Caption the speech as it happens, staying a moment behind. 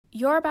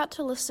You're about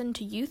to listen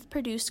to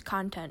youth-produced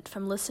content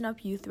from Listen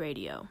Up Youth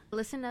Radio.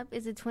 Listen Up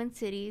is a Twin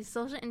Cities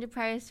social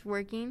enterprise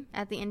working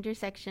at the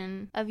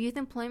intersection of youth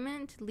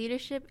employment,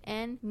 leadership,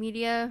 and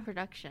media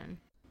production.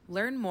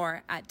 Learn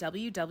more at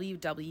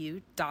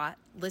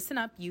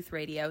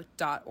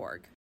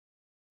www.listenupyouthradio.org.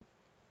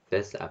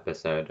 This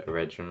episode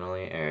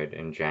originally aired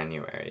in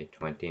January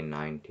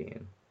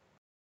 2019.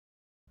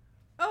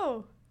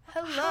 Oh,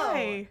 hello,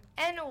 hi.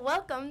 And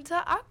welcome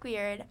to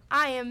AwkWeird.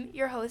 I am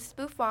your host,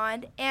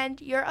 Buffond,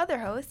 and your other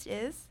host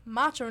is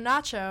Macho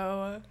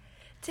Nacho.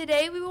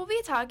 Today we will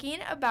be talking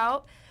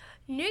about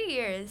New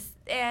Year's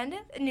and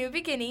new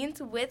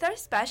beginnings with our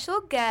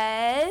special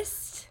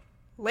guest,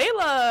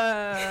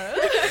 Leila.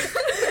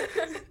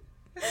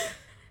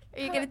 Are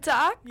you going to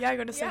talk? Yeah,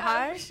 going to say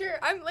hi? Sure.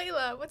 I'm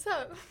Leila. What's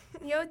up?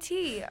 Yo,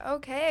 T.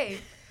 Okay.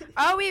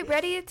 Are we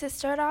ready to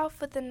start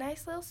off with a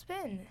nice little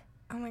spin?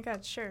 Oh my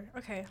god, sure.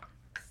 Okay.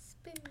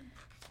 Spin.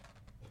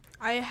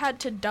 I had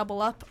to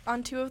double up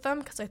on two of them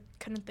because I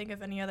couldn't think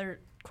of any other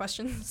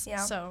questions. Yeah.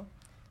 So.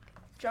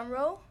 Drum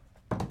roll.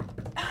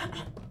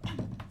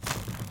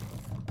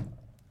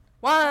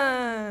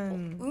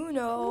 1.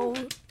 Uno.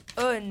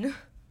 Un.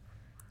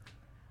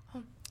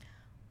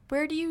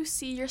 Where do you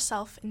see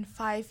yourself in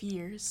 5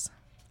 years?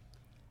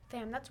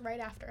 Damn, that's right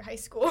after high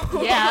school.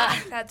 Yeah,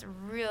 that's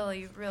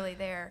really, really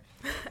there.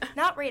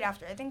 Not right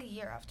after. I think a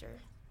year after.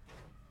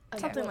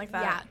 Okay, Something like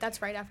that. Yeah,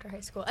 that's right after high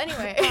school.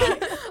 Anyway,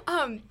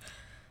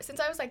 since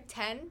I was like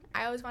 10,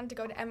 I always wanted to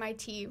go to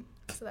MIT,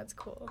 so that's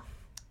cool.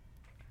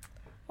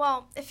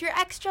 Well, if you're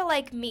extra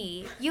like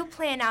me, you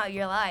plan out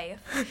your life.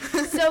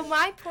 So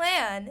my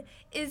plan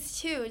is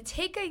to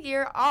take a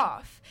year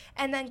off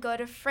and then go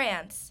to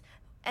France.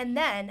 And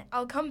then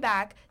I'll come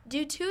back,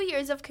 do 2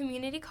 years of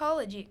community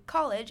college.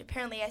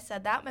 Apparently I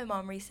said that. My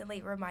mom recently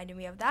reminded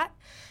me of that.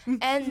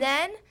 And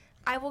then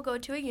I will go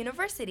to a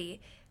university.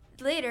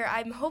 Later,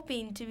 I'm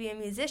hoping to be a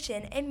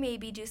musician and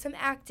maybe do some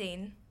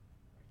acting.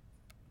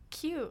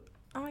 Cute.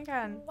 Oh my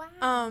god.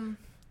 Wow.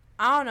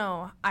 I don't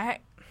know. I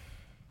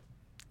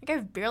think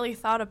I've barely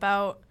thought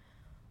about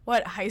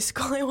what high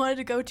school I wanted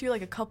to go to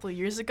like a couple of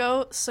years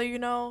ago. So, I don't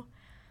know.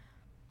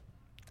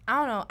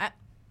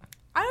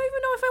 I don't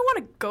even know if I want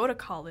to go to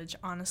college,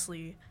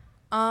 honestly.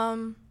 I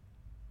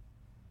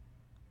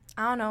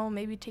don't know.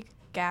 Maybe take a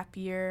gap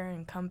year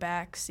and come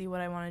back, see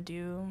what I want to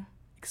do.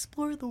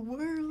 Explore the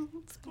world.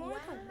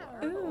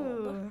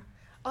 Ooh.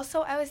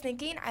 Also, I was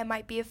thinking I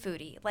might be a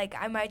foodie. Like,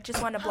 I might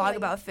just want to blog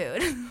about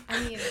food.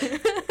 I mean,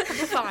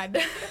 fun.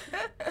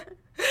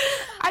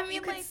 I mean, You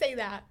could like, say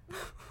that,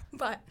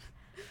 but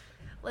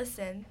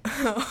listen.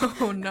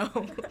 Oh, no.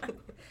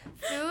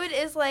 Food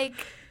is, like,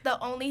 the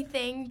only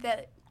thing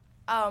that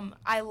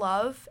I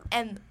love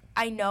and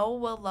I know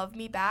will love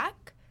me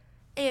back.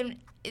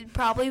 And it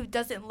probably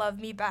doesn't love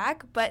me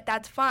back, but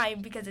that's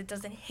fine because it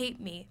doesn't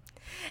hate me.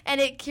 And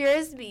it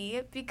cures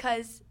me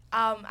because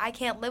I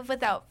can't live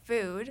without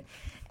food.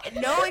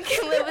 No one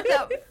can live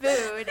without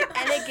food,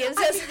 and it gives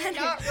us energy.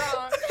 not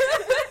wrong.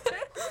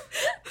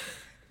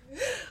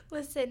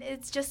 Listen,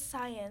 it's just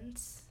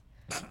science.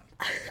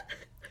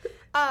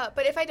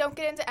 But if I don't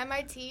get into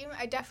MIT,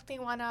 I definitely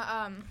want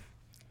to,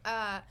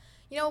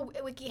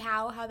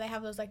 WikiHow, how they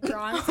have those, like,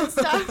 drawings and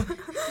stuff.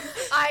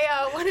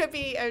 I want to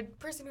be a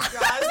person who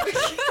draws.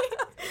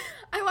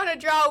 I want to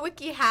draw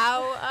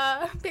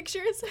WikiHow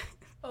pictures.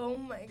 Oh,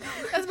 my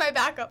God. That's my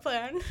backup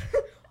plan.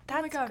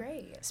 That's God.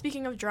 great.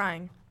 Speaking of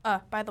drawing,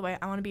 by the way,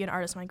 I want to be an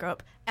artist when I grow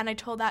up. And I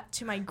told that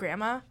to my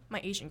grandma,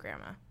 my Asian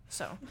grandma.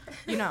 So,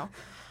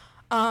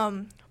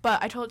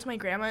 But I told it to my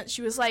grandma.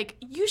 She was like,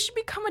 you should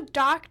become a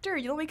doctor.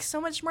 You'll make so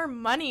much more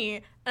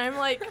money. And I'm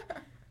like,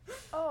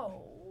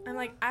 Oh. I'm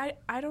like, I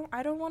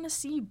don't want to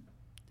see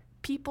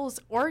people's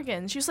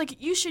organs. She was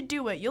like, you should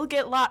do it. You'll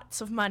get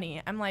lots of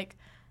money. I'm like,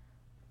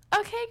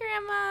 okay,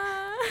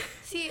 Grandma.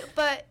 See,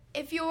 but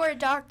if you were a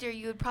doctor,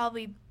 you would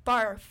probably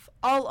barf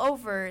all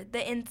over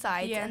the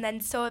insides and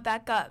then sew it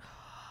back up.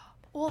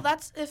 Well,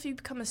 that's if you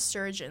become a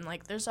surgeon.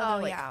 Like, there's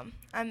other, yeah.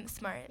 I'm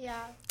smart.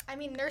 Yeah. I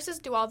mean, nurses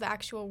do all the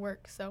actual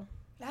work, so.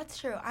 That's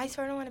true. I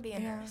sort of want to be a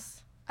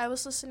nurse. I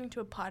was listening to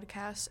a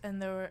podcast,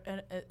 and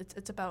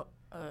it's about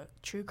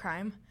true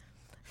crime.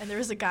 And there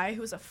was a guy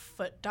who was a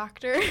foot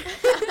doctor,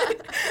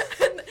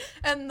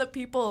 and the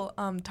people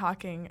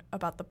talking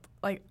about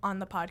on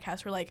the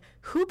podcast were like,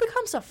 "Who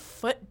becomes a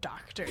foot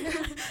doctor?"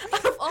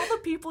 Out of all the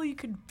people you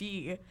could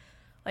be,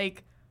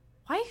 like,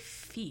 why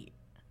feet?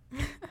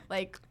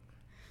 Like,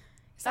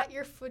 Is that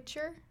your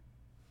future?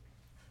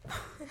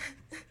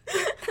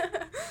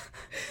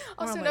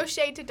 Also, Oh, no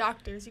shade to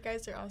doctors. You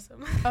guys are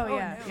awesome. oh no.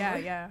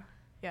 yeah.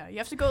 You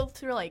have to go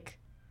through like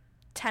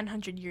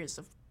 1,000 years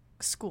of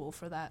school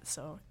for that.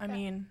 So I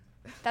mean,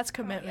 that's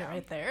commitment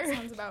right there.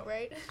 Sounds about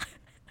right.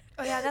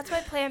 Oh, yeah, that's my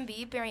plan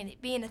B,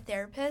 being a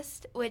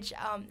therapist, which,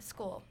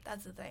 school,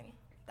 that's the thing.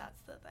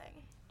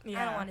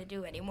 Yeah. I don't want to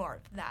do any more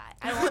of that.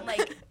 I want,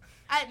 like,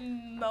 at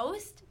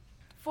most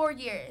 4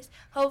 years.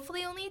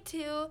 Hopefully only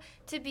 2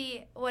 to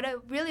be what I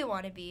really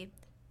want to be,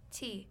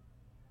 T.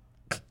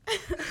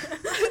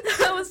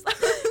 that was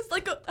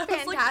like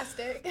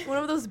Fantastic. Like one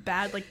of those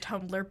bad like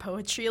Tumblr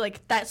poetry.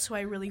 Like that's who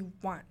I really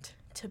want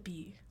to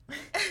be.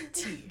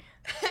 T.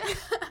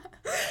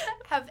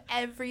 Have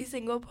every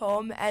single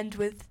poem end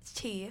with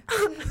T.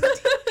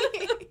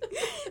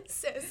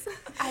 Sis.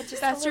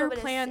 That's your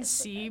plan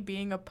C,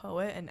 being a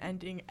poet and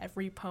ending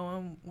every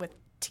poem with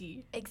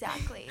T.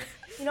 Exactly.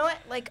 You know what?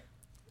 Like,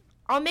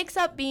 I'll mix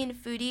up being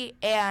foodie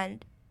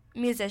and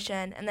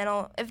musician, and then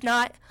if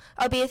not,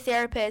 I'll be a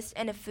therapist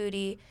and a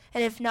foodie,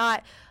 and if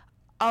not,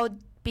 I'll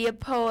be a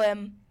poet,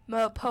 and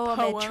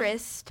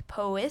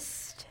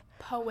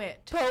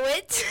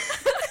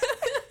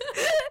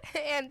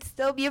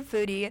still be a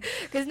foodie.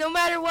 Because no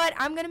matter what,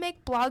 I'm gonna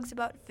make blogs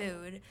about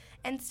food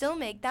and still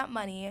make that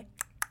money.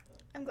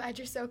 I'm glad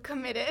you're so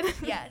committed.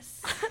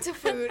 Yes. To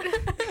food.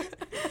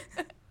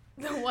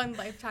 The one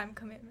lifetime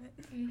commitment.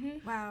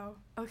 Mm-hmm. Wow.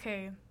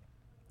 Okay.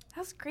 That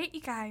was great, you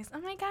guys.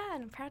 Oh my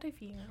god, I'm proud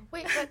of you.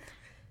 Wait, but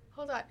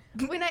hold on.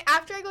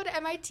 After I go to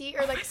MIT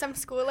or like some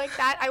school like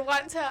that, I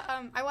want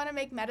to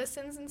make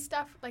medicines and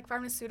stuff, like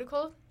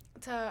pharmaceutical.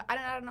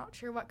 I'm not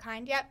sure what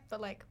kind yet, but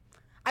like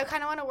I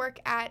kind of want to work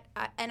at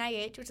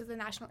NIH, which is the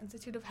National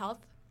Institute of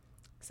Health.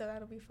 So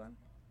that'll be fun.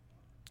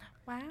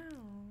 Wow.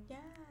 Yeah.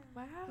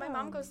 Wow. My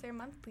mom goes there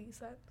monthly,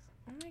 so that's...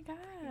 Oh my god.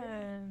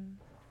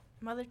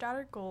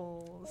 Mother-daughter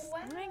goals. Wow.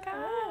 Oh my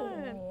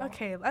god.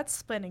 Okay, let's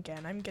spin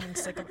again. I'm getting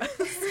sick of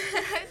this.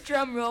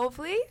 Drum roll,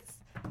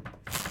 please.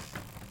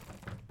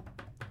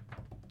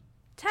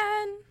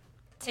 10.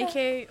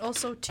 AKA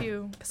also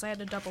 2, because I had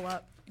to double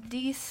up.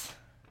 These.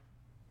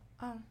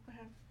 Oh,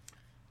 okay.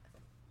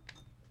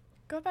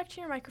 Go back to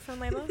your microphone,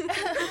 Leila.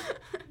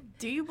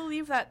 Do you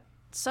believe that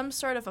some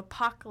sort of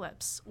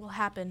apocalypse will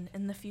happen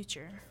in the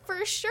future?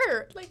 For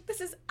sure. Like,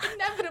 this is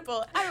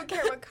inevitable. I don't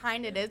care what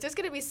kind it is. There's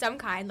going to be some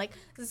kind. Like,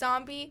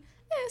 zombie,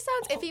 it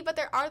sounds iffy, but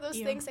there are those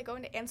things that go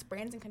into ants'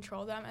 brains and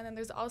control them. And then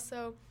there's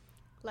also,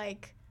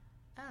 like,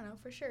 I don't know,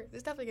 for sure.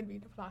 There's definitely going to be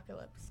an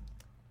apocalypse.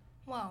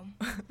 Wow.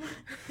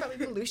 Probably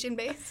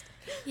pollution-based.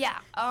 Yeah.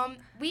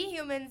 We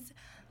humans,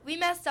 we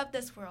messed up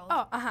this world.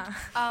 Oh,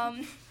 uh-huh.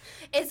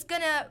 It's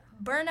gonna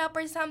burn up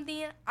or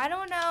something. I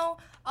don't know.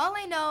 All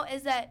I know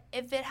is that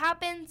if it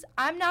happens,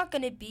 I'm not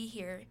gonna be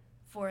here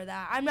for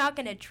that. I'm not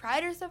gonna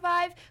try to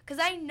survive because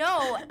I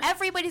know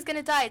everybody's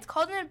gonna die. It's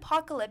called an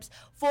apocalypse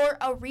for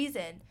a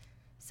reason.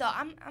 So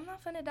I'm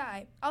not gonna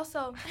die.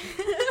 Also,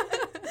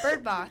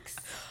 Bird Box.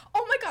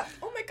 Oh my god.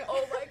 Oh my god.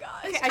 Oh my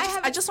gosh. Okay,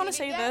 I just want to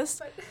say this.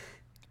 But...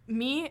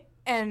 Me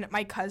and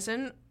my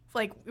cousin,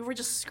 like, we were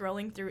just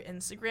scrolling through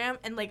Instagram,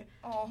 and, like,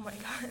 Oh my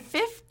god.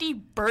 50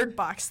 Bird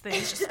Box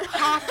things just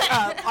popped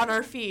up on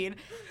our feed.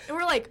 And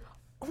we're like,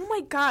 oh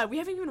my god, we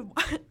haven't even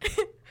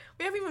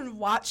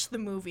watched the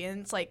movie. And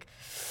it's like,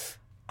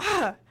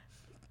 but,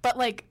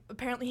 like,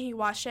 apparently he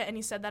watched it, and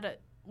he said that it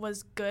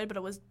was good, but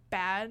it was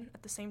bad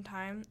at the same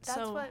time.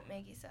 That's what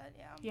Maggie said,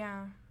 yeah.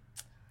 Yeah.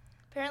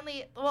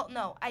 Apparently, well,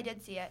 no, I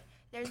did see it.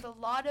 There's a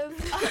lot of...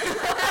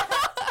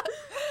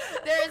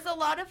 There is a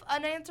lot of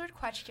unanswered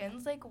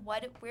questions, like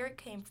where it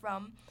came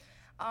from.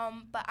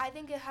 But I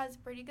think it has a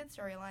pretty good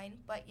storyline.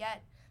 But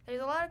yet,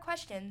 there's a lot of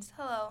questions.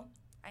 Hello,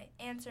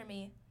 answer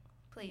me,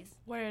 please.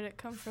 Where did it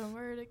come from?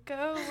 Where did it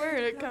go? Where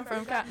did it come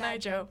from? Cotton Eye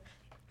Joe.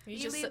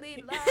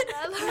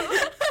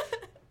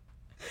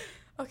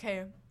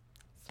 Okay.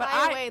 But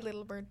Fly away,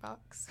 little bird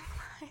box.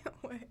 Fly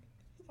away.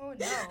 Oh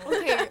no.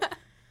 Okay.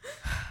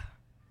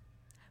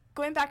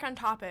 Going back on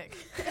topic.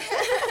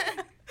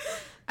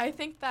 I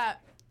think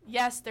that,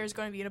 yes, there's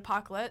going to be an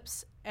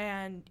apocalypse,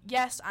 and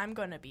yes, I'm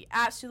going to be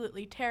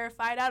absolutely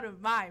terrified out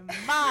of my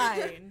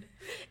mind.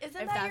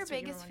 Isn't that your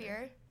biggest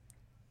fear?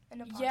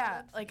 An apocalypse?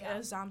 Yeah, like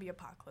a zombie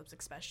apocalypse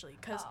especially,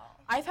 because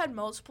I've had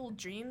multiple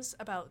dreams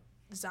about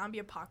zombie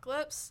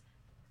apocalypse,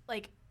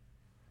 like,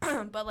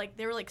 but, like,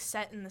 they were, like,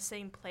 set in the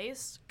same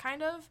place,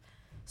 kind of,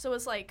 so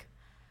it's like,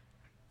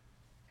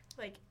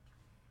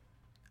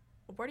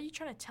 what are you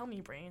trying to tell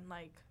me, brain?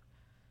 Like,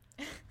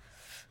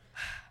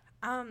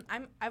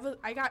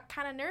 I got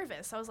kind of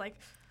nervous. I was like,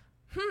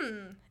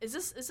 is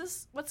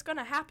this what's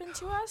gonna happen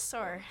to us,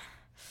 or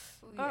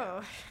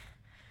yeah.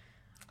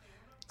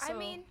 I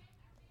mean,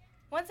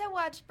 once I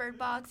watched Bird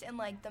Box and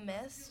like The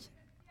Mist,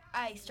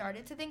 I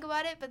started to think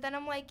about it, but then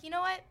I'm like, you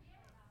know what?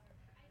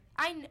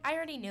 I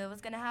already knew it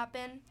was gonna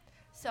happen,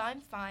 so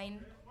I'm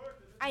fine.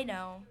 I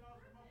know.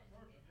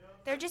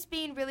 They're just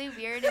being really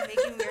weird and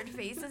making weird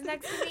faces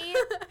next to me.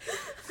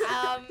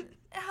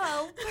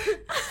 Help.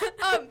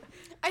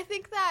 I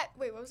think that,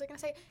 wait, what was I going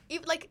to say?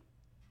 Even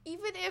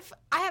if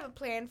I have a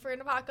plan for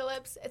an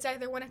apocalypse, it's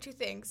either one of two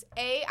things.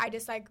 A, I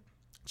just, like,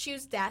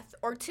 choose death.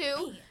 Or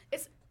two,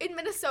 it's in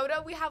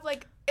Minnesota, we have,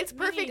 like, it's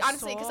perfect,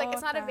 honestly, because, like,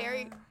 it's not a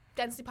very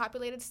densely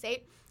populated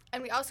state.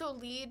 And we also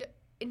lead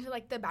into,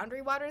 like, the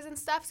boundary waters and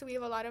stuff, so we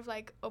have a lot of,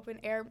 like, open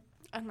air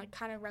and, like,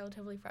 kind of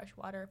relatively fresh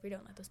water if we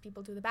don't let those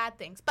people do the bad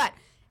things. But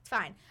It's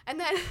fine. And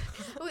then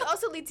it would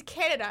also lead to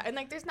Canada. And,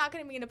 like, there's not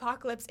going to be an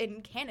apocalypse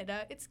in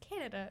Canada. It's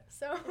Canada.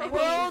 So,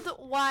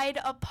 Worldwide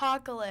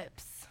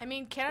apocalypse. I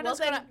mean, Canada's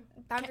gonna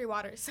boundary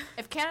waters.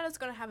 If Canada's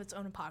gonna have its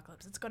own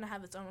apocalypse, it's gonna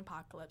have its own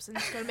apocalypse, and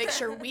it's gonna make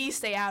sure we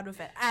stay out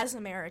of it as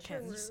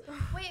Americans.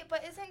 Wait,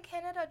 but isn't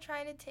Canada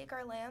trying to take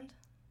our land,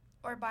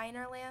 or buying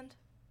our land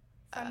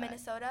from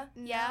Minnesota?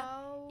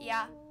 Yeah.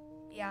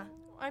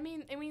 I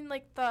mean,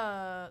 like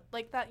that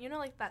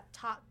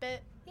top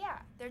bit. Yeah,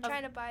 they're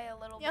trying to buy a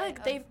little. Yeah,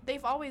 bit like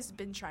they've always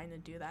been trying to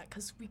do that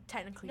because we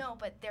technically. No,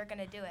 but they're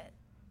gonna do it.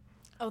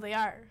 Oh, they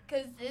are.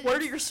 Because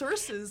what are your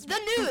sources? The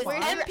news.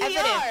 Where's your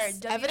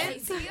NPR.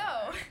 evidence?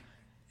 WCO.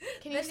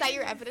 Can you cite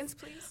your evidence,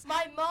 please?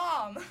 My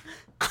mom.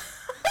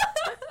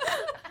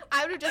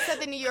 I would have just said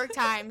the New York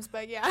Times,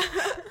 but yeah.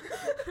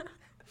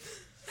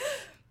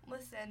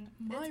 Listen,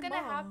 it's going to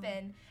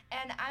happen,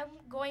 and I'm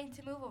going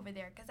to move over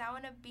there because I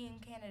want to be in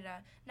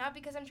Canada. Not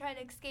because I'm trying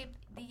to escape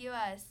the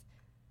U.S.,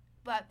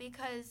 but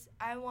because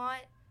I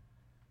want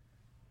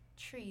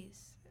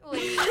trees. Wait,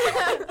 we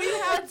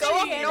have go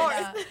up Canada?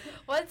 north.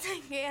 What's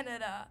in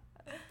Canada?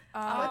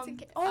 What's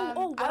in I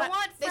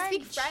want They French.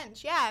 speak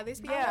French. Yeah, they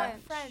speak I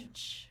want French.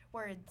 French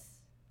words.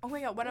 Oh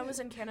my god, when I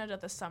was in Canada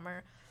this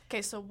summer,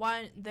 okay, so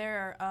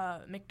their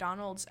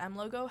McDonald's M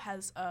logo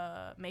has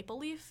a maple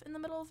leaf in the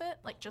middle of it,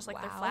 like just like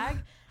their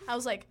flag. I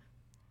was like,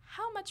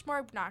 how much more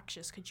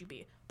obnoxious could you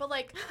be? But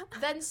like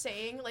then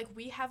saying like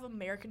we have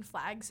American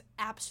flags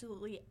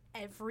absolutely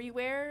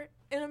everywhere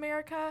in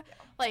America,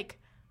 like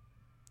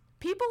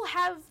people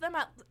have them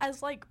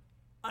as like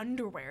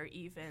underwear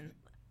even.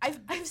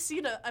 I've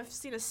seen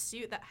a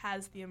suit that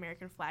has the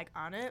American flag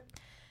on it,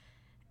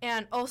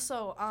 and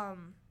also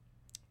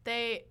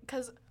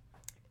because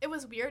it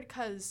was weird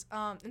because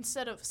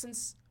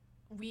since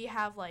we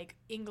have like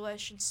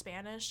English and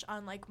Spanish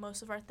on like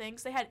most of our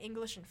things, they had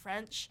English and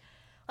French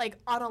like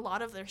on a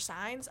lot of their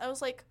signs. I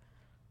was like,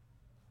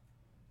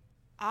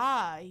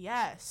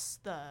 yes,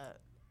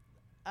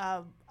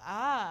 I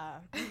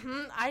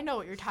know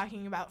what you're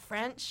talking about,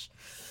 French.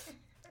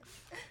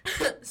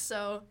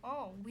 So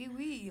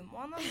Oui,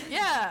 mon ami.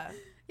 yeah.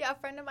 Yeah, a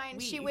friend of mine,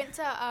 she went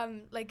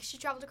to she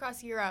traveled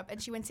across Europe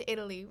and she went to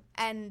Italy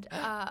and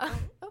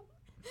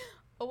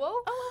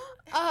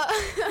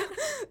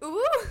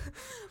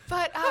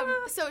but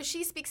so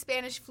she speaks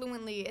Spanish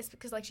fluently. It's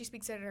because like she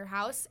speaks it at her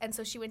house, and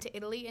so she went to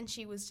Italy and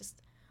she was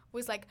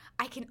like,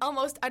 I can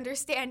almost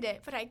understand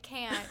it, but I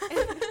can't.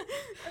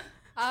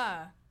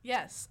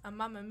 Yes, a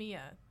Mamma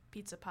Mia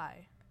pizza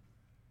pie.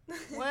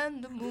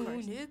 When the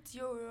moon hits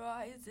your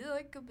eyes, it's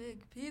like a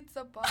big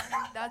pizza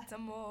pie. That's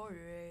amore.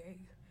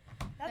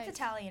 That's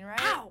Italian,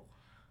 right? Ow!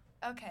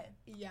 Okay.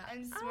 Yeah.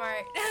 I'm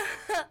smart.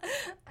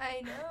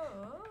 I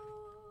know.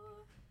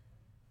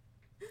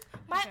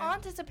 My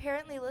aunt is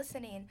apparently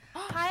listening.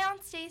 Hi,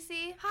 Aunt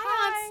Stacy.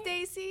 Hi, Aunt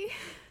Stacy.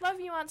 Love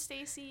you, Aunt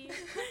Stacy.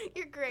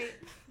 You're great.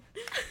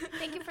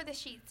 Thank you for the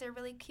sheets. They're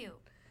really cute.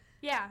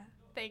 Yeah,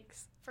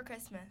 thanks. For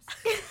Christmas.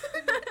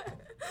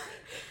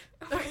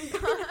 Oh my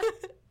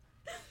god.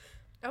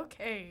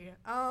 Okay.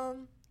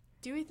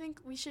 Do we think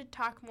we should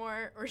talk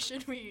more, or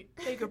should we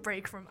take a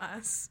break from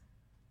us?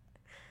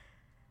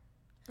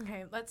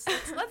 Okay, let's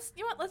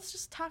you know what? Let's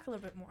just talk a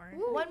little bit more.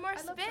 Ooh, one more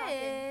I love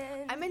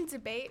spin. I'm in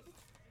debate.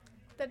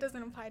 That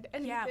doesn't apply to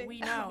anything. Yeah, we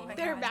know. Oh my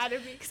They're God. mad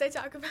at me because I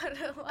talk about it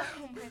a lot.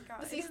 Oh my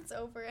god. The season's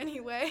over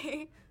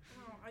anyway.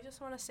 Oh, I just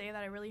want to say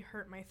that I really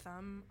hurt my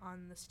thumb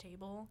on this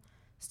table,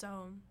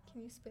 so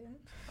Can you spin?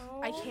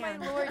 Oh I can. my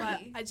But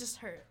lordy. I just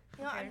hurt.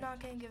 You know, Okay. I'm not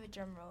gonna give a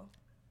drum roll.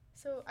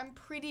 So I'm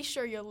pretty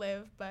sure you'll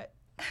live, but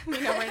you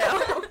never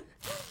know.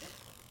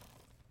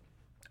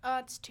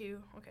 It's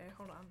 2. Okay,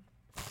 hold on.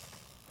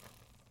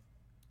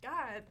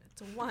 God,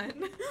 it's a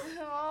 1.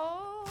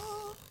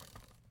 Oh.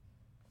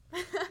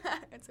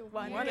 It's a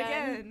 1 1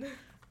 again.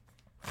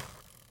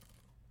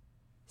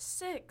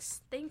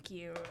 6. Thank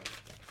you.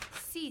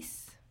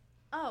 Cease.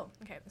 Oh,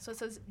 okay. So it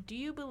says, do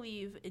you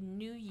believe in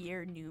New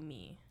Year, New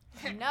Me?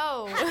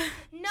 No.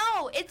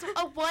 No, it's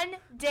a 1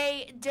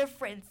 day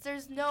difference.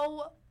 There's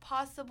no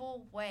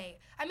possible way.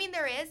 I mean,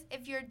 there is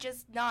if you're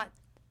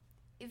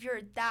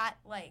that,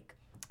 like,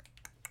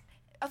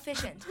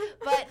 efficient.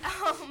 But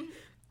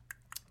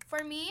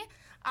for me,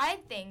 I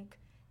think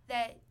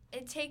that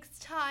it takes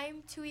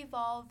time to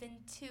evolve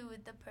into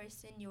the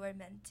person you are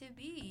meant to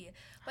be.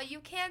 But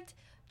you can't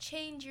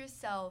change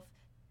yourself.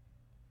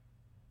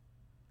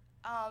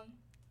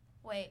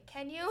 Wait,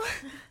 can you?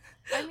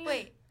 I mean,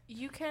 wait.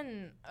 you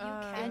can. You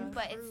can,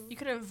 but it's you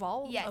can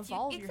evolve. yes,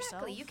 evolve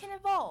exactly. yourself. You can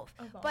evolve.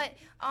 But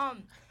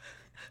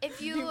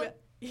if you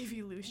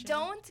Evolution.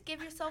 don't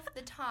give yourself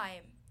the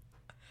time,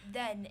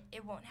 then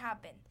it won't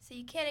happen. So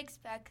you can't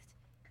expect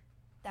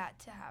that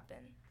to happen.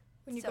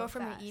 When you so go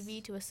from fast. an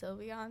Eevee to a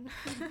Sylveon.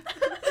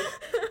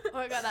 Oh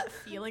my god, that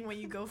feeling when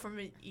you go from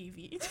an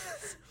Eevee.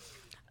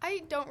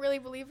 I don't really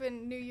believe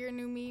in New Year,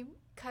 New Me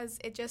because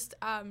it just,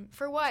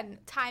 for one,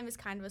 time is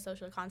kind of a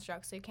social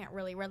construct, so you can't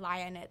really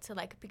rely on it to,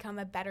 like, become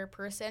a better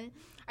person.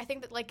 I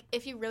think that, like,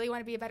 if you really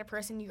want to be a better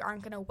person, you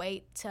aren't going to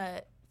wait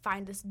to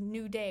find this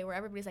new day where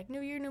everybody's like,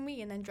 new year, new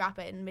me, and then drop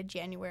it in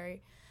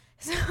mid-January.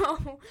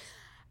 So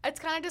it's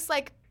kind of just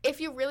like, if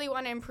you really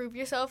want to improve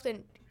yourself,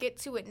 then get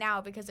to it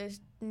now, because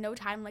there's no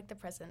time like the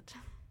present.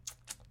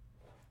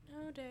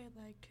 No day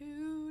like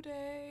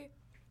today.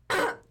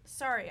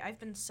 Sorry, I've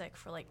been sick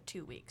for like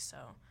 2 weeks, so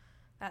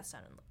that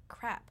sounded like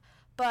crap.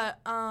 But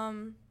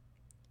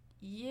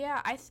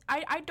yeah,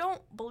 I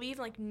don't believe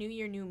in like new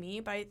year, new me,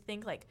 but I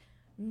think like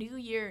new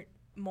year,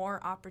 more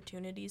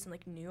opportunities and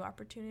like new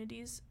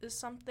opportunities is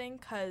something,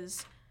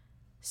 because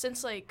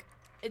since like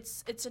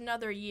it's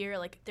another year,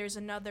 like there's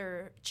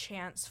another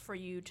chance for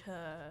you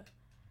to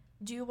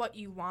do what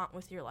you want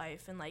with your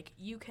life, and like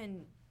you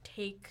can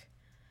take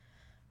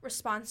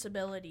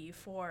responsibility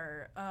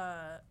for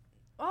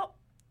well,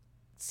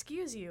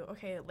 excuse you.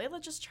 Okay,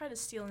 Leila just tried to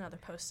steal another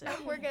post-it. No,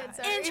 we're good,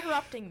 sorry.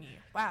 Interrupting me.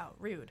 Wow,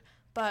 rude.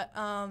 But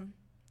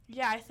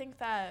yeah, I think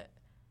that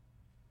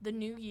the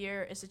new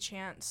year is a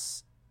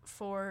chance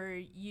for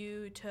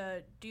you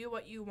to do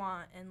what you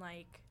want and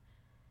like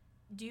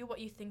do what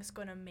you think's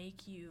gonna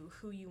make you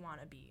who you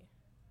want to be.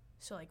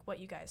 So like what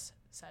you guys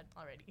said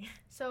already.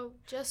 So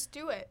just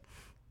do it.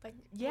 Like,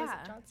 yeah, was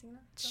it John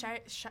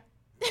Cena?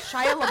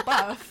 Shia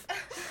LaBeouf.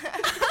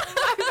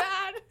 My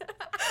bad.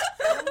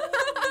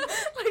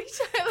 Like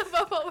Shia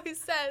LaBeouf always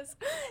says,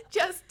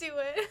 just do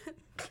it.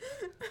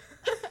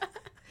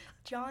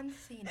 John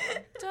Cena.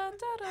 Da,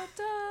 da, da,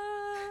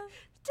 da.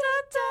 Da,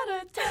 da, da,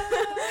 da.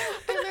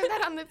 I learned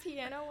that on the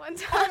piano one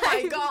time. Oh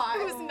my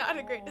god. It was not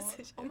a great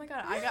decision. Oh my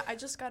god, I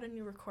just got a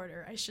new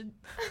recorder. I should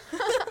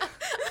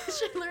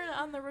learn it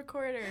on the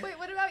recorder. Wait,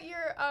 what about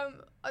your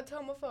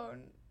automaphone?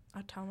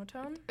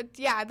 Automaton?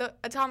 Yeah, the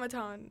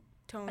automaton.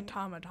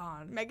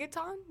 Automaton.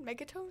 Megaton?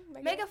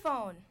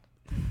 Megaphone.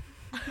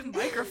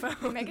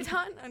 Microphone.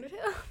 Megaton?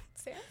 Undertale?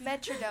 Sam?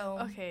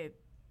 Metrodome. Okay.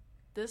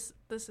 This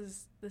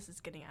is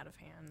getting out of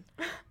hand.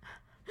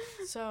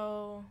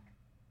 So,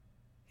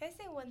 Can I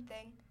say one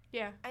thing?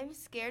 yeah. I'm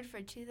scared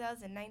for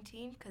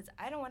 2019 because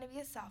I don't want to be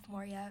a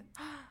sophomore yet.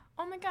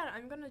 Oh my god,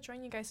 I'm gonna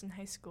join you guys in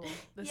high school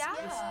this Yay.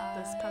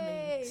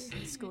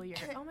 coming school year.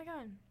 Oh my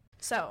god.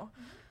 So,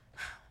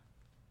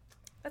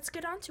 let's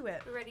get on to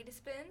it. You ready to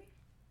spin?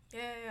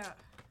 Yeah.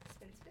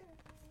 Spin,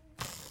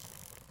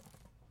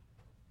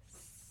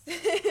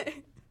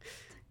 spin.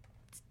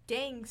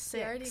 Dang, We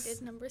 6. already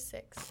did number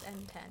 6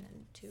 and 10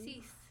 and 2.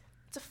 Cease.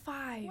 It's a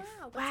 5. Wow,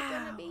 what's it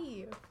gonna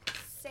be?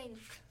 Cinq.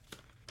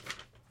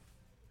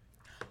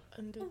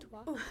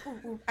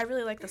 Ooh, I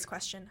really like this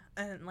question,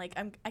 and like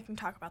I can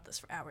talk about this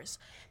for hours.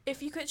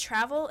 If you could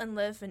travel and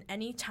live in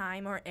any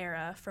time or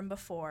era from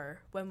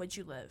before, when would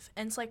you live?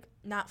 And it's like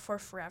not for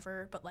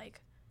forever, but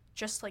like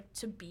just like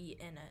to be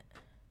in it.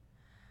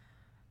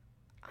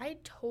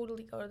 I'd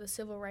totally go to the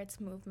civil rights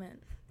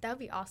movement. That would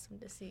be awesome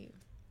to see.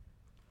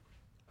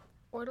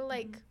 Or to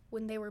like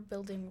when they were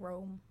building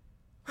Rome.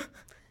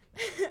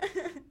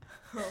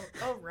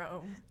 Oh,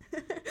 Rome.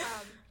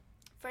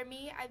 For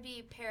me, I'd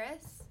be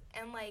Paris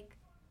and like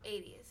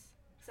 80s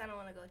because I don't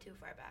want to go too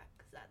far back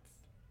because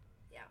that's,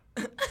 yeah.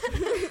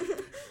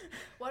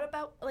 What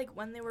about like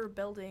when they were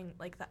building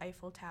like the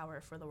Eiffel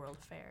Tower for the World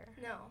Fair?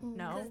 No,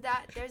 No?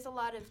 because there's a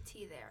lot of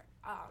tea there.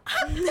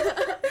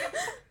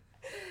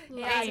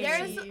 Yeah,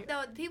 there's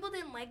no, people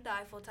didn't like the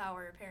Eiffel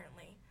Tower.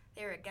 Apparently,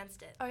 they were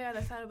against it. Oh yeah,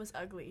 they thought it was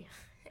ugly.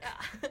 Yeah,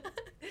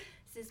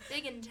 it's this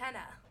big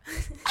antenna.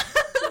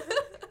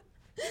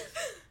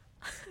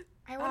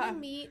 I want to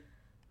meet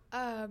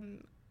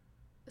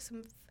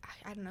some.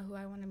 I don't know who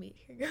I want to meet.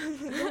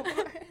 Here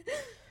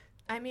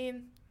I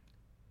mean,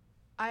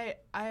 I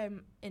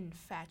am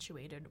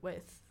infatuated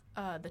with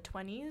the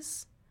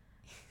 20s.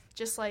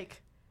 Just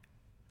like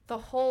the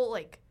whole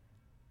like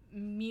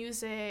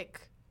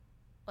music,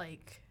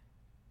 like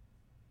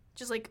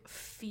just like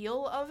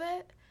feel of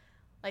it.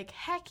 Like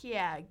heck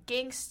yeah,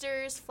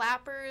 gangsters,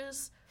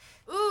 flappers,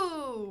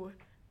 ooh,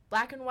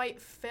 black and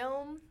white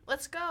film.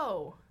 Let's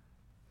go.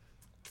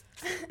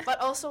 But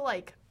also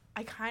like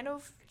I kind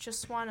of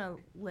just want to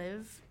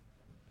live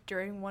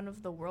during one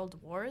of the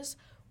world wars,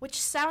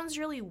 which sounds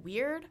really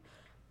weird,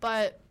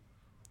 but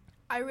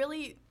I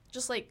really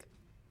just like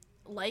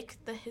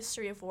the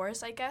history of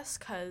wars, I guess,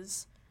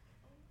 cuz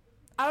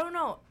I don't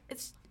know,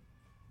 it's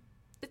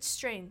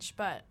strange,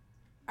 but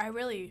I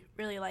really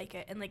like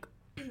it. And like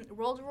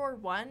World War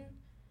I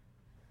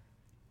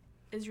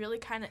is really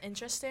kind of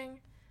interesting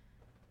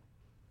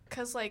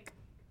cuz like,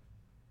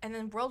 and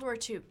then World War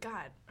II,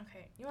 god,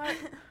 okay, you want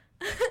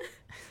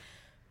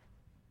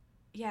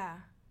yeah.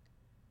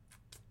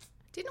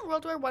 Didn't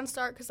World War I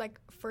start because like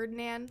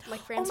Ferdinand,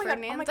 like Franz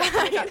Ferdinand? Oh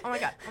my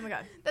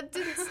god. That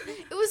didn't.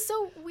 It was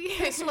so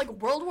weird. Okay, so like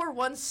World War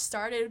I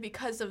started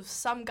because of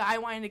some guy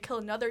wanting to kill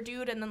another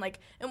dude, and then like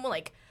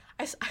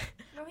I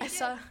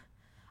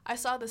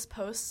saw this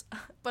post,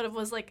 but it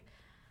was like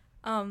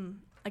on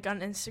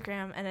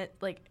Instagram, and it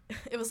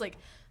was like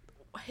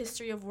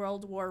history of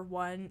World War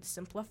I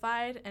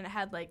simplified, and it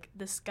had like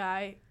this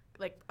guy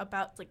like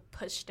about to like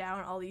push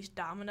down all these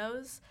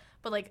dominoes,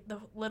 but like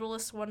the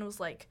littlest one was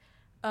like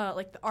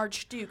the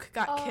Archduke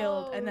got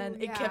killed, and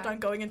then it kept on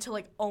going into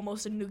like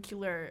almost a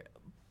nuclear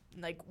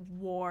like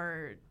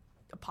war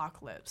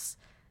apocalypse,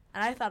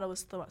 and I thought it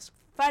was the most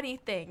funny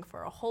thing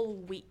for a whole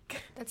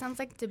week. That sounds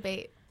like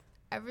debate.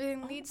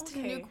 Everything leads to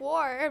okay. nuke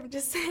war. I'm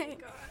just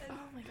saying. Oh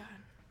my god.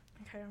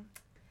 Okay.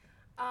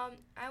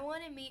 I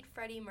want to meet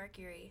Freddie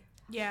Mercury.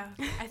 Yeah,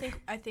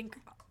 I think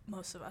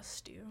most of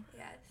us do.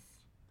 Yes.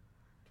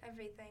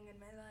 Everything in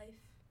my life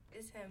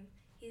is him.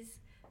 He's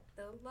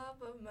the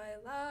love of my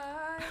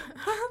life.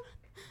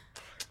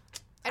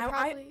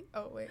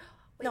 Wait.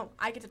 No,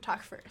 I get to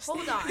talk first.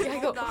 Hold on, Yeah,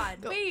 hold go. on.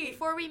 Go. Wait.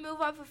 Before we move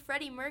off of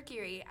Freddie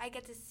Mercury, I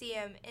get to see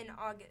him in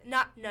August.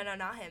 Not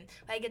him.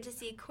 I get to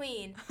see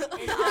Queen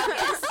in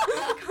August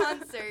at a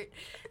concert,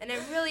 and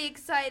I'm really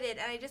excited,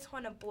 and I just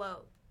want to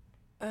blow.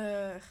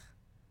 I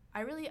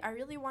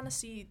really want to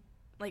see,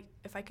 like,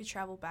 if I could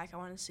travel back, I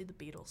want to see the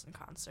Beatles in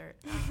concert.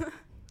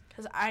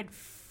 Because I'd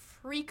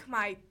flip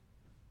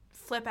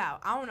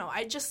out. I don't know.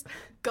 I'd just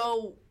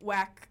go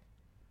whack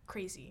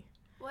crazy.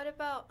 What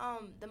about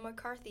the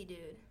McCarthy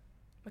dude?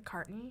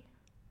 McCartney?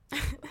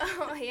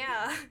 Oh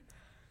yeah.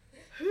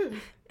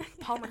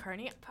 Paul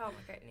McCartney? Paul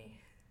McCartney.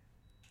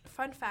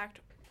 Fun fact,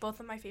 both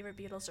of my favorite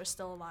Beatles are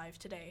still alive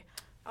today.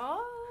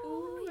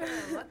 Oh, you're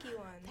a lucky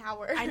one.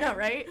 Power. I know,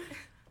 right?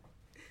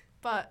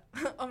 But,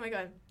 oh my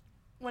god.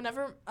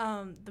 Whenever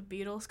the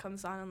Beatles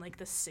comes on like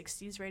the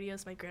 60s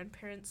radios my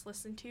grandparents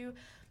listened to,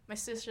 my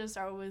sisters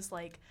are always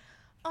like,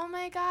 oh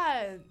my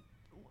god,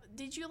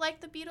 did you like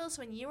the Beatles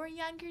when you were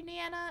younger,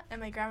 Nana? And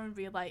my grandma would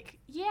be like,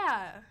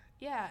 yeah.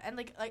 And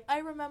like I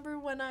remember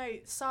when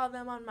I saw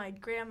them on my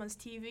grandma's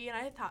TV and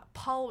I thought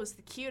Paul was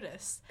the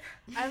cutest.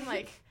 I'm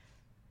like,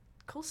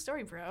 cool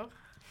story, bro.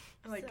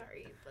 Like,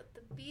 sorry, but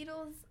the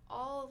Beatles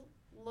all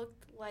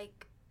looked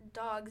like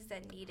dogs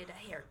that needed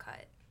a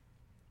haircut.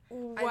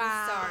 Wow.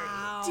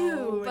 I'm sorry,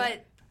 dude.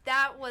 but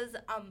that was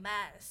a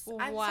mess.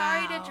 I'm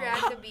sorry to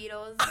drag the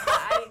Beatles, but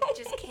I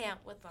just can't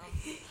with them.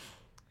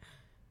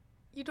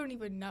 You don't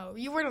even know.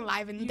 You weren't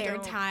alive in their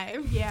don't.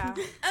 time. yeah.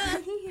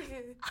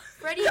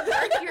 Freddie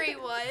Mercury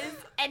was,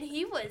 and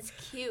he was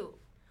cute.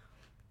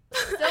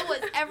 So was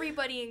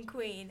everybody in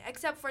Queen,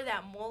 except for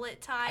that mullet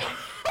time.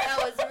 That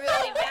was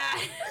really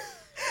bad.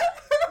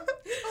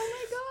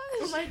 Oh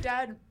my gosh. My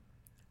dad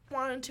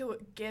wanted to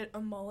get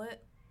a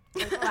mullet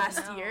like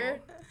last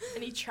year,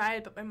 and he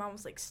tried, but my mom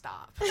was like,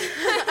 stop.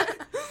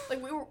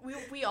 Like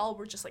we all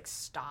were just like,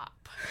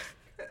 stop.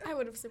 I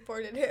would have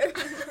supported him.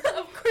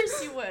 Of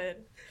course you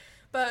would.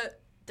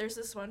 But there's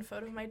this one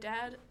photo of my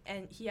dad,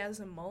 and he has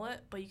a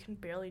mullet, but you can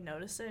barely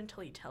notice it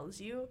until he tells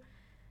you.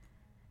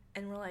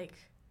 And we're like,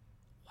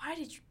 why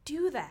did you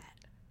do that?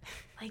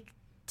 Like,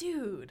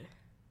 dude.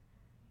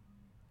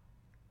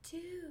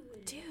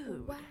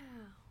 Wow.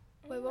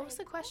 Wait, what was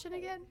the question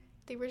again?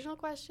 The original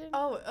question?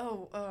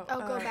 Oh,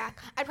 Go back.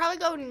 I'd probably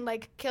go and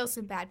like kill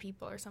some bad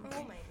people or something.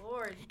 Oh my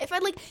lord. If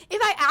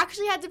I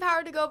actually had the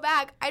power to go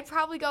back, I'd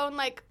probably go and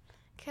like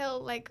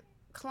kill like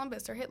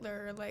Columbus or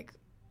Hitler or like,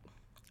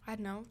 I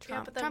don't know,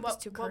 Trump. Yeah, but then Trump is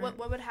too current.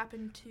 what would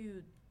happen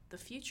to the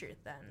future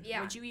then?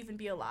 Yeah. Would you even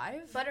be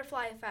alive?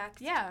 Butterfly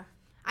effect. Yeah.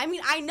 I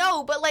mean, I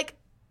know, but like,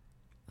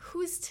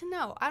 who's to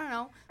know? I don't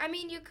know. I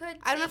mean, you could.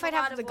 I don't know if I'd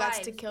have the guts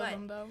lives, to kill but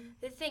them though.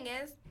 The thing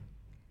is,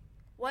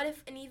 what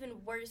if an even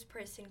worse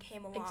person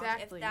came along?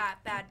 Exactly. If that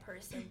bad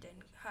person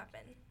didn't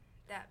happen,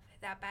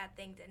 that bad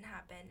thing didn't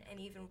happen, an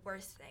even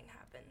worse thing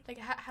happened. Like,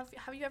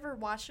 have you ever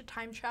watched a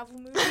time travel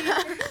movie?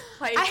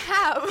 Like, I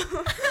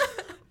have,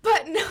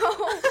 but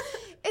no.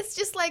 It's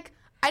just like,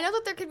 I know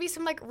that there could be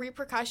some like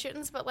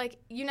repercussions, but like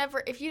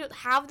if you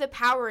have the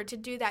power to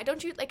do that,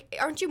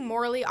 aren't you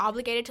morally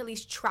obligated to at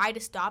least try to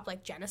stop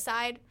like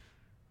genocide?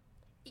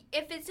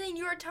 If it's in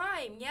your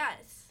time,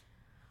 yes.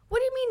 What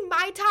do you mean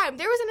my time?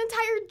 There was an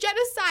entire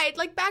genocide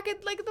like back in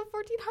like the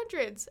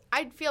 1400s.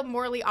 I'd feel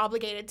morally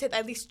obligated to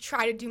at least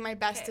try to do my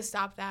best to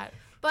stop that.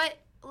 But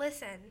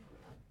listen,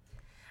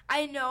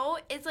 I know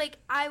it's like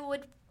I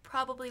would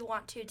probably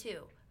want to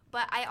too,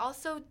 but I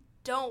also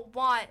don't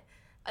want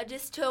a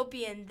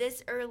dystopian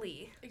this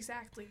early.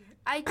 exactly.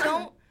 I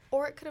don't.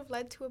 Or it could have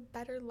led to a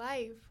better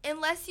life.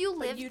 Unless you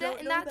lived you in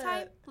don't know that that.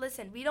 time.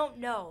 Listen, we don't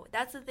know.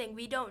 That's the thing.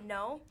 We don't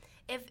know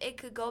if it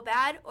could go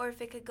bad or if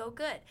it could go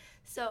good.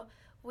 So,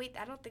 wait,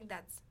 I don't think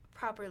that's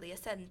properly a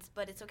sentence,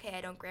 but it's okay.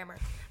 I don't grammar.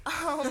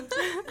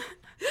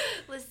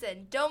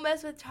 Listen, don't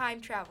mess with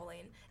time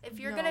traveling. If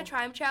you're going to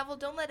time travel,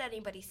 don't let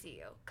anybody see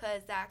you,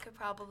 because that could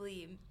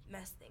probably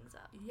mess things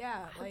up.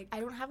 Yeah, like I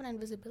don't have an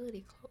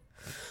invisibility cloak.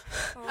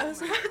 Oh I was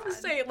my about to God.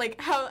 say,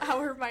 like, how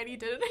Hermione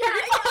did it.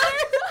 Harry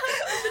Potter.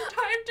 The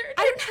time turner.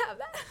 I don't have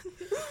that.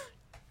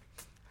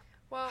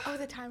 Well, Oh,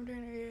 the time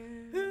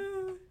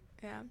turner.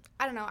 Yeah.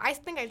 I don't know. I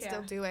think I'd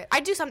still Yeah. do it.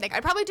 I'd do something.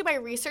 I'd probably do my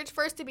research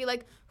first to be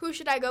like, who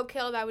should I go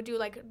kill that would do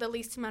like the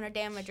least amount of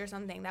damage or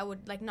something that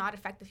would like not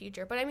affect the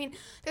future. But I mean,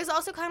 there's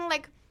also kind of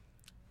like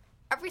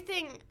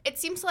everything. It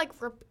seems to like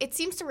it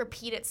seems to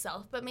repeat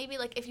itself. But maybe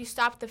like if you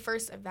stop the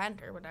first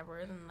event or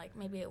whatever, then like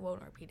maybe it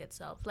won't repeat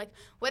itself. Like,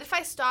 what if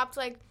I stopped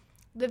like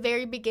the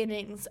very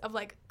beginnings of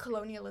like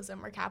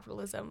colonialism or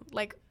capitalism?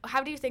 Like,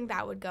 how do you think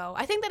that would go?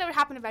 I think that it would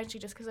happen eventually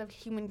just because of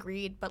human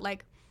greed. But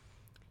like,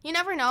 you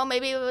never know.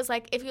 Maybe it was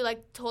like if you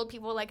like told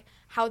people like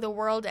how the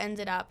world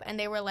ended up and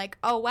they were like,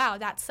 oh wow,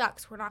 that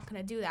sucks, we're not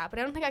gonna do that. But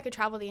I don't think I could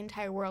travel the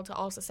entire world to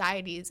all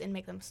societies and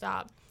make them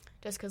stop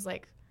just because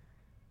like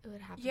it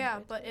would happen. Yeah,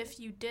 but if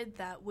you did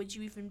that, would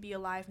you even be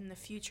alive in the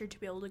future to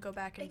be able to go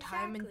back in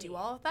time and do Exactly.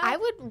 all of that? I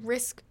would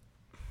risk.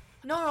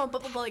 No,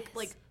 but like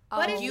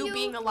What if you you-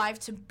 being alive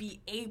to be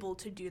able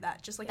to do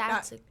that, just like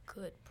That's that. a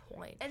good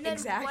point. And then what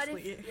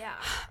Exactly. if, yeah.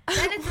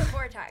 Then it's a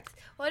vortex.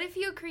 What if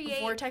you create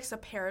Vortex, a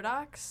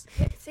paradox.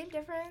 same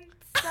difference?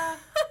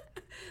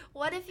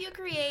 What if you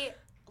create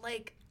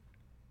like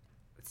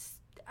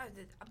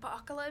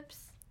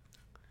apocalypse?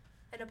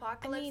 An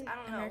apocalypse? mean, I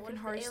don't know. American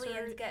What Horror if the aliens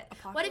Story get?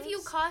 What if you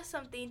apocalypse? cause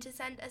something to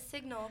send a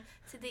signal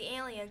to the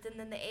aliens, and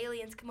then the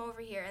aliens come over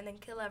here and then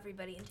kill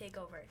everybody and take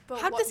over? But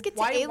How'd this get to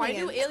why do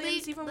aliens?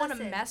 aliens even want to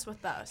Listen, mess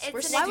with us? It's We're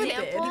an stupid.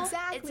 example.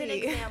 Exactly. It's an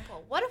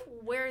example. What if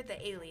we're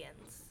the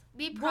aliens?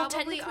 We Well,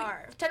 probably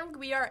are. Technically,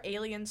 we are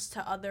aliens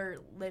to other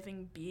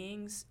living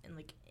beings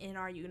in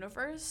our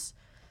universe.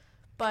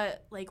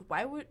 But like,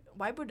 why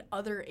would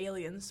other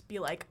aliens be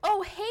like,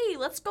 oh hey,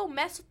 let's go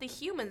mess with the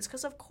humans?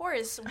 Because of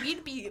course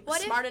we'd be What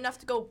if- smart enough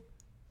to go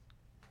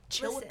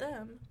chill with Listen.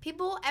 them.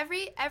 People,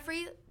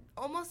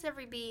 almost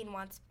every being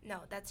wants. No,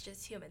 that's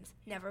just humans.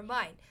 Never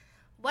mind.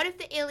 What if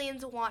the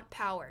aliens want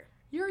power?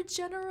 You're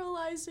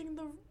generalizing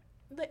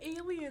the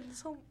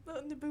aliens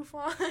on the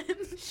Buffon.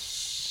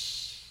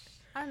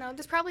 I don't know.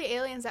 There's probably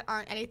aliens that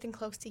aren't anything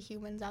close to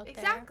humans out there.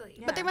 Exactly.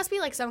 Yeah. But there must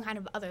be like some kind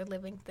of other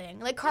living thing.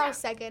 Like Carl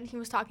Sagan, he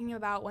was talking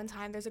about one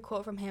time. There's a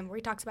quote from him where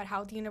he talks about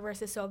how the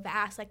universe is so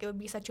vast, like it would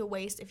be such a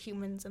waste if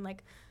humans and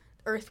like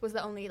Earth was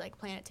the only like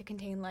planet to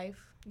contain life.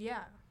 Yeah,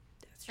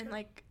 That's and true.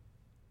 like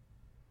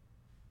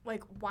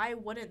why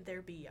wouldn't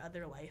there be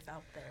other life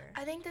out there?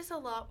 I think there's a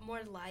lot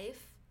more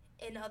life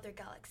in other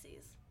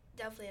galaxies.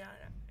 Definitely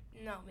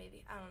not. No,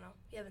 maybe. I don't know.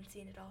 You haven't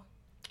seen it all.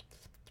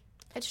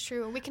 It's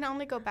true. We can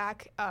only go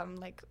back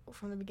like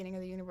from the beginning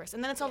of the universe,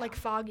 and then it's all like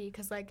foggy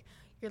because like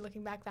you're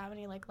looking back that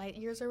many like light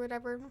years or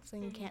whatever, so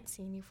you can't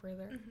see any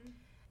further.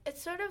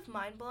 It's sort of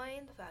mind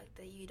blowing the fact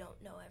that you don't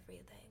know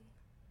everything,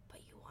 but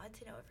you want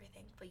to know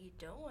everything, but you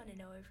don't want to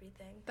know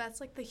everything.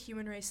 That's like the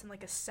human race in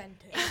like a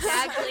sentence.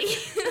 Exactly.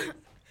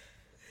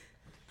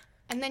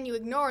 And then you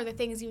ignore the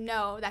things you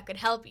know that could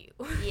help you.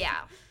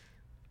 Yeah.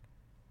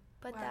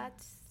 But Wow.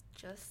 that's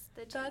just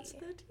the tea. That's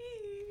the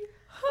tea.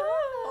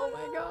 Oh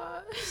my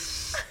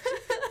gosh.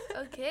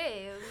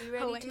 Okay, we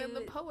ready Helena to...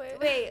 the poet.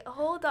 Wait,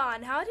 hold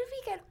on. How did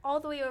we get all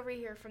the way over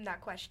here from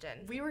that question?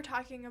 We were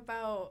talking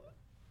about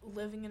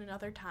living in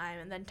another time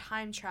and then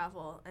time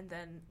travel, and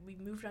then we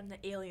moved on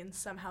to aliens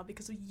somehow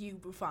because of you,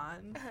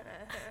 Buffon.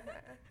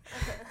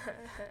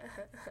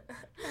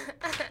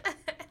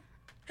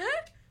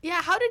 Yeah,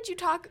 how did you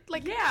talk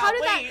like Yeah, how did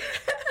wait.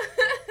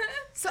 that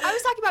So I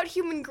was talking about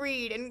human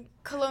greed and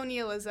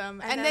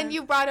colonialism, and then then-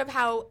 you brought up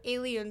how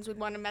aliens would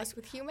want to mess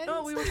with humans.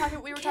 No, we were talking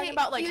Okay,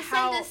 about like you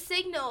how send a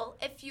signal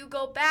if you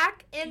go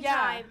back in Yeah.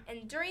 time,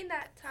 and during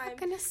that I'm time,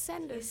 gonna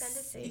send You a send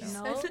a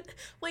signal. signal.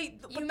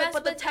 Wait, You but mess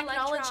the with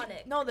technology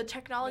electronic no, the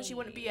technology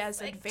wouldn't be as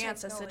waves, like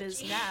advanced as it is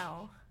technology.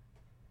 now.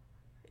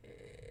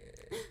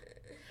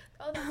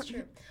 Oh, that's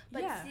true.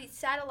 But Yeah. see,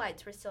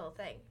 satellites were still a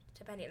thing,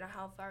 depending on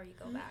how far you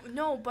go back.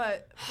 No,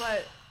 but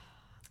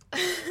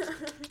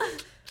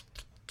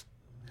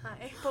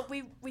Hi. but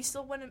we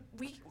still wouldn't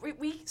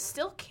we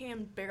still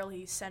can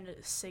barely send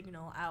a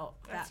signal out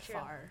That's that true.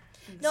 far.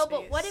 In No,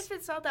 but what space. if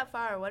it's not that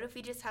far? What if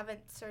we just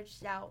haven't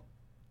searched out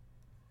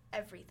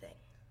everything?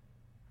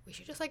 We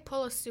should just like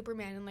pull a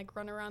Superman and like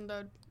run around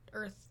the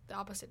Earth the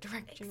opposite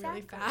direction really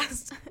Exactly.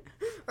 fast,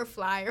 or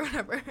fly or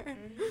whatever.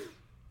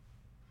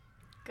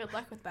 Good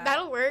luck with that.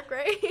 That'll work,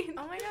 right?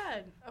 Oh my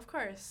god, of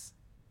course.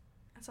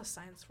 That's how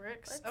science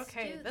works. Let's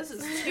Okay, do this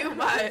this. is too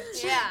much.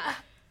 Yeah.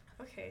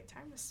 Okay,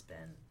 time to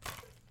spin.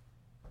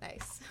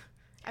 Nice.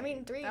 I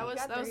mean, three. That we was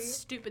got that was three. a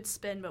stupid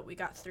spin, but we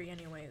got 3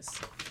 anyways.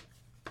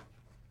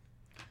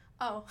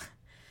 Oh.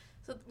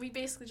 So we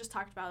basically just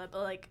talked about it,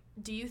 but like,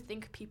 do you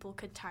think people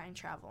could time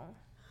travel?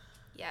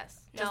 Yes.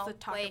 Just No. to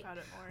talk Wait. about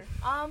it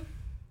more.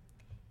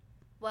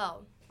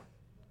 Well,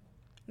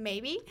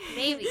 Maybe.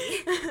 maybe.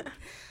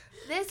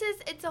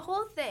 It's a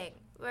whole thing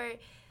where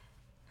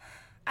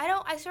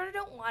I sort of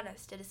don't want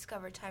us to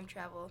discover time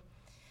travel,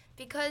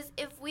 because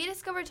if we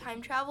discover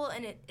time travel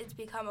and it's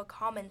become a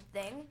common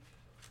thing,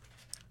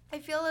 I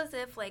feel as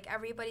if like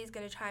everybody's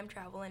gonna time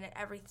travel, and at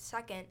every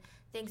second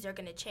things are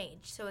gonna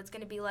change. So it's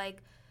gonna be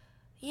like,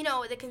 you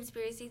know, the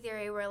conspiracy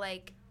theory where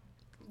like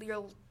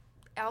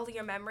all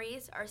your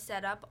memories are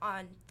set up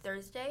on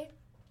Thursday.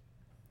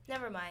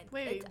 Never mind.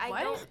 Wait, I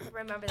what? don't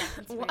remember that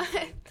conspiracy.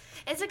 What?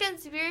 It's a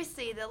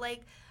conspiracy that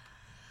like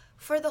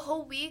for the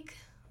whole week,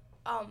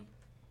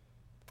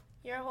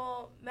 your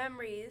whole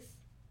memories,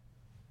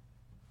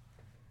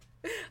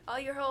 all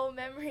your whole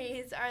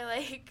memories are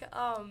like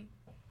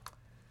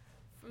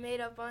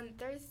made up on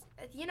Thursday.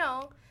 You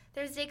know,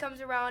 Thursday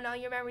comes around, all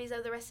your memories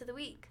of the rest of the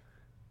week.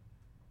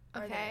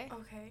 Okay.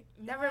 Okay.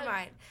 Never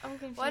mind. I'm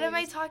confused. What am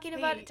I talking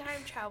about? Wait.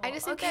 Time travel. I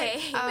just think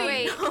okay. that,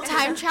 Wait.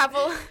 time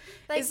travel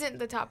Like- isn't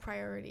the top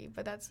priority,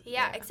 but that's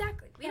Yeah,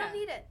 exactly. We don't Yeah.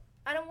 need it.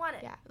 I don't want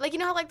it. Yeah, like you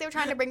know how like they were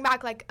trying to bring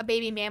back like a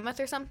baby mammoth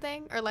or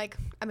something, or like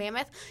a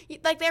mammoth.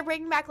 Like they're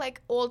bringing back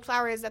like old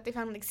flowers that they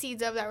found like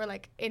seeds of that were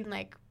like in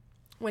like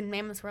when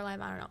mammoths were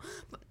alive. I don't know,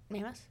 but,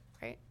 mammoths,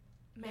 right?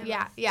 Mammoth.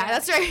 Yeah,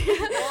 that's right.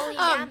 Woolly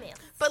mammoths.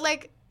 But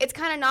like it's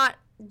kind of not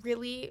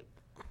really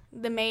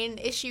the main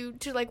issue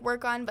to like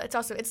work on, but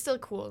it's still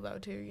cool though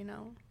too, you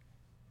know.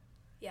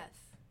 Yes.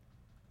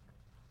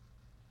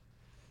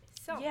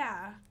 So.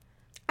 Yeah.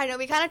 I know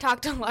we kind of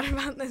talked a lot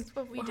about this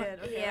before. We did.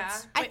 Okay, Yeah.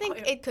 let's- I wait, think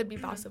wait. it could be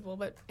possible,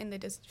 but in the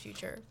distant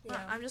future.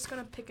 Yeah. I'm just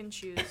gonna pick and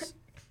choose.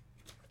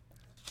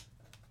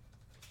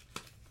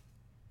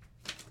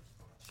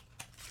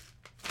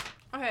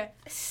 Okay,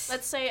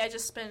 let's say I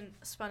just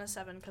spun a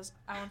 7 because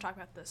I want to talk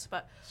about this.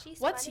 But She's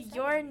what's 27.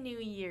 your New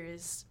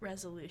Year's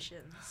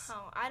resolutions?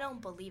 Oh, I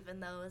don't believe in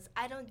those.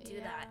 I don't do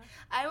Yeah. that.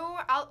 I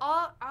don't.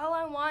 All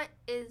I want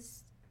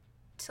is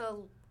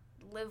to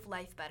live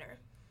life better.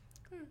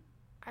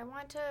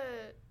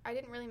 I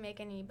didn't really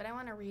make any, but I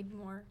want to read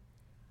more.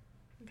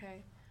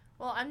 Okay.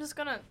 Well, I'm just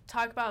gonna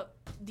talk about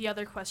the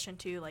other question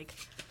too. Like,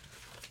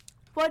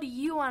 what do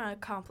you want to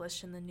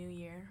accomplish in the new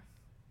year?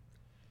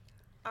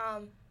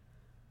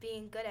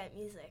 Being good at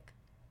music.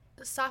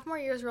 Sophomore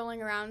year is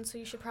rolling around, so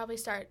I should probably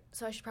start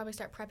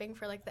prepping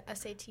for like the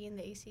SAT and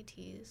the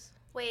ACTs.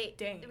 Wait,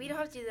 Dang. we don't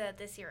have to do that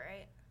this year,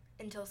 right?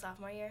 Until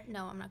sophomore year.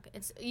 No, I'm not.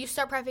 It's you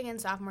start prepping in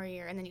sophomore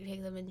year, and then you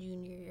take them in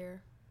junior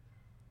year.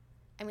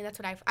 I mean, that's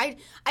what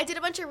I did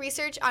a bunch of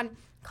research on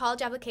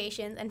college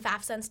applications and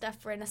FAFSA and stuff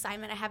for an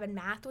assignment I have in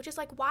math, which is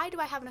like, why do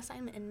I have an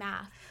assignment in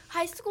math?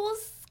 High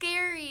school's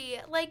scary.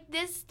 Like,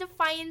 this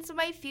defines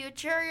my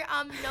future.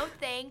 No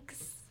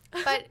thanks.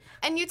 But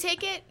and you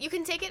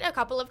can take it a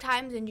couple of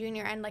times in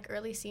junior and like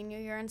early senior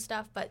year and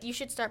stuff, but you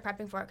should start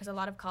prepping for it because a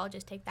lot of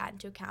colleges take that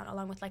into account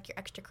along with like your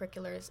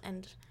extracurriculars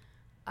and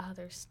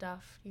other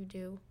stuff you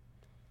do.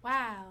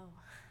 Wow,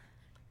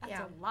 that's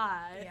Yeah. a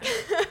lot. Yeah.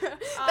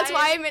 That's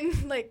why I'm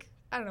in like,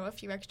 I don't know, a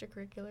few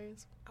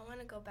extracurriculars. I want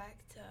to go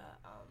back to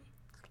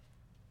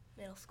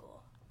middle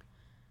school.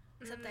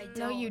 Except I don't.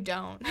 No, you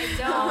don't. I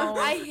don't.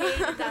 I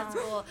hated that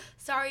school.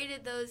 Sorry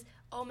to those.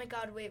 Oh my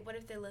God! Wait, what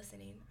if they're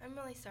listening? I'm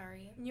really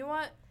sorry. You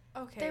want?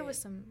 Okay. There was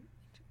some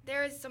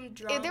Some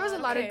drama. there was a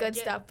lot of good that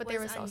stuff, but there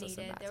was also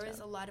some unneeded. bad There was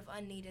stuff. a lot of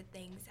unneeded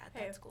things at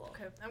that school.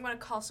 Okay, I'm gonna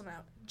call someone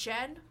out.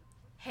 Jen,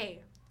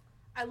 hey,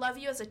 I love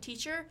you as a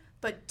teacher,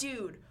 but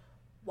dude,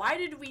 why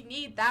did we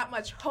need that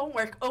much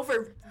homework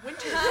over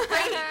winter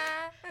break?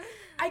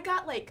 I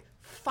got like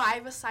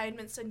 5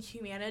 assignments in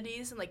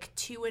humanities and like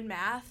 2 in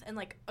math and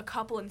like a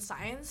couple in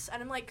science,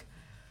 and I'm like,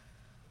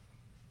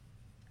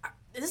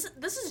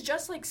 this is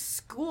just like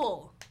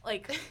school.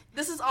 Like,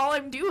 this is all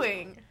I'm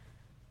doing.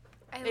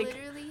 I Like-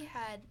 literally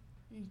had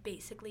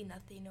basically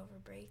nothing over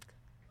break.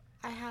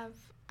 I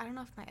don't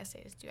know if my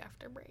essay is due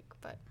after break,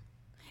 but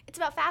it's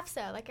about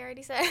FAFSA, like I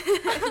already said.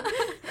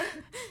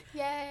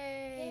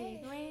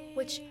 Yay.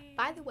 Which,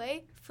 by the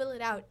way, fill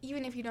it out,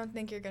 even if you don't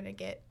think you're going to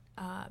get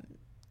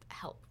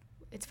help.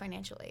 It's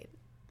financial aid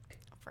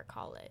for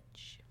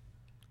college.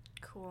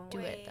 Cool. Do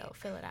Wait. it, though.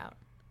 Fill it out.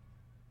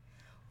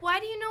 Why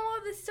do you know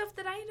all this stuff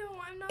that I know?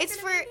 I'm not.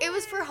 It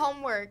was for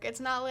homework. It's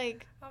not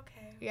like,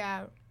 Okay.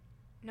 yeah.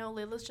 No,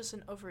 Leila's just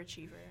an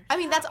overachiever. I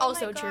mean, that's Oh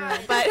also my true, God.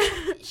 but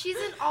She's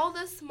in all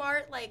the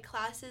smart like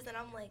classes, and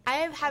I'm like. I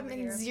have over having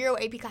here. 0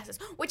 AP classes,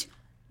 which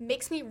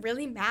makes me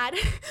really mad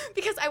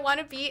because I want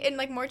to be in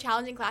like more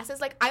challenging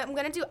classes. Like I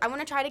want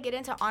to try to get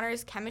into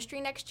honors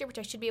chemistry next year, which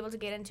I should be able to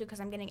get into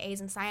because I'm getting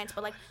A's in science.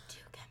 But like Do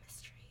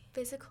chemistry.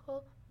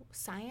 physical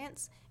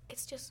science,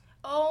 it's just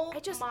Oh I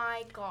just-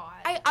 my God.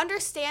 I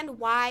understand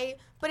why,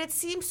 but it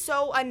seems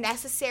so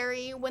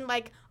unnecessary when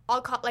like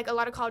a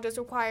lot of colleges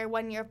require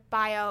 1 year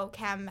bio,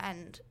 chem,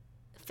 and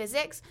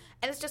physics,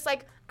 and it's just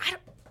like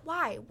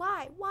why?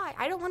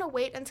 I don't want to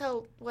wait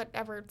until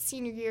whatever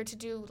senior year to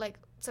do like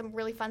some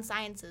really fun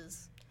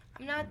sciences.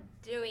 I'm not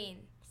doing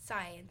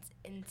science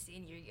in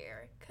senior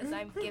year because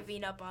I'm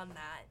giving up on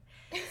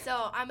that.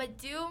 So I'm gonna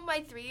do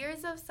my 3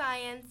 years of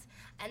science,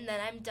 and then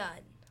I'm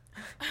done.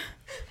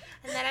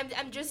 And then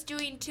I'm just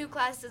doing 2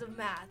 classes of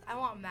math. I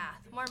want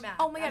math, more math.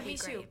 Oh my God, That'd be me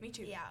too. great. Me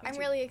too. Yeah. I'm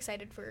really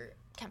excited for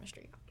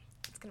chemistry.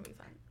 It's gonna be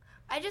fun.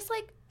 I just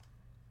like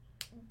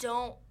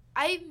don't.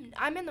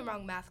 I'm in the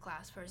wrong math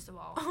class. First of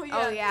all. Oh yeah.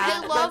 Oh, yeah.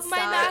 I love that my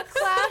math sucks.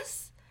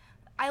 class.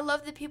 I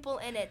love the people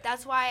in it.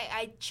 That's why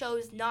I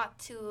chose not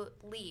to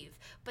leave.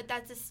 But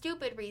that's a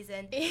stupid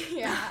reason.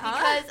 Yeah.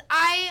 Because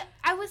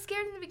I was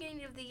scared in the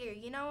beginning of the year,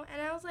 you know,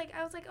 and I was like,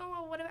 oh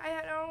well, what if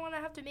I don't want to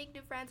have to make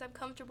new friends. I'm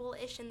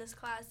comfortable-ish in this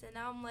class, and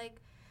now I'm like,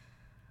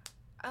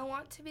 I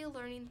want to be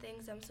learning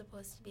things I'm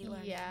supposed to be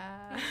learning.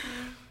 Yeah.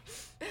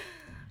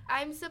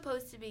 I'm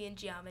supposed to be in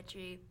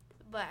geometry,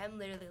 but I'm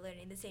literally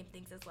learning the same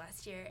things as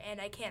last year, and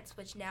I can't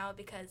switch now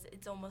because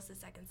it's almost the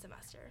second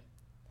semester.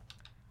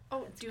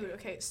 Oh, dude,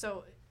 okay,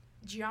 so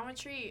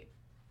geometry,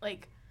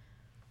 like,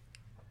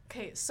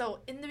 okay, so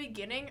in the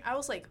beginning, I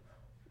was like,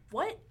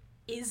 what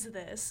is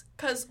this?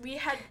 Because we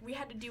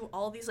had to do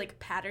all these, like,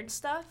 pattern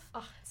stuff.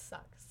 Oh, it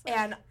sucks.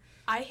 And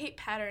I hate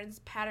patterns.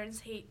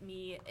 Patterns hate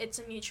me. It's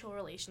a mutual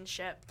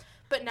relationship.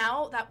 But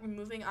now that we're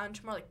moving on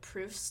to more, like,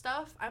 proof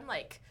stuff, I'm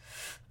like,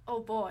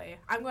 oh, boy,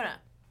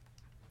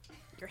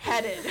 you're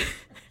headed.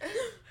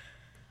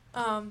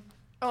 Oh,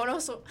 no,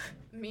 so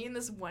me and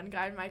this one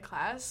guy in my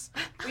class,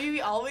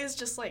 we always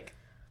just, like,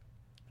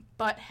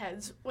 butt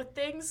heads with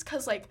things.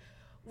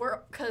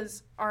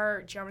 Because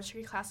our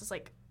geometry class is,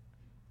 like,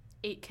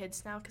 8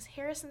 kids now, because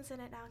Harrison's in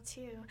it now,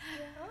 too.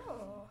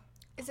 Oh.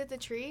 Is it the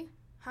tree?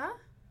 Huh?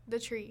 The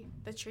tree.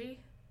 The tree?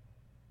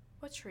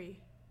 What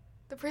tree?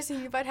 The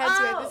person you butt heads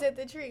with. Is it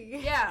the tree?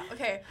 Yeah,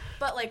 okay.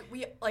 But,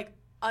 like,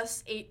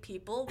 us 8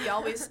 people, we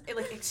always,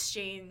 like,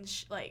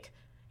 exchange, like,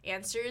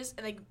 answers.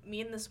 And, like,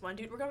 me and this one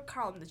dude, we're going to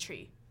call him the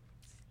tree.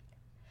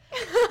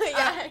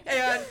 Yeah.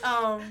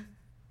 And,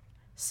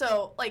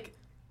 so, like,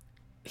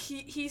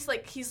 he's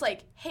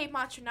like, hey,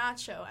 Macho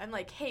Nacho. I'm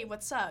like, hey,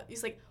 what's up?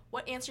 He's like,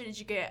 what answer did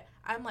you get?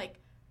 I'm like,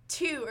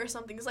 2 or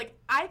something. He's like,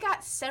 I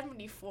got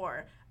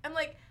 74. I'm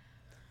like,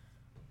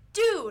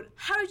 dude,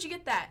 how did you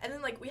get that? And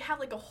then, like, we have,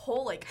 like, a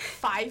whole, like,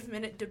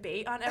 5-minute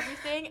debate on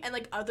everything, and,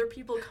 like, other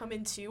people come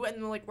in too, and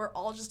then, like, we're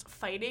all just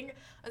fighting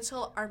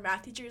until our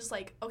math teacher's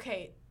like,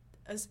 okay,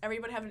 does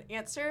everybody have an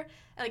answer?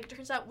 And, like, it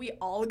turns out we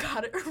all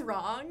got it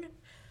wrong.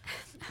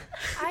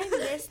 I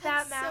missed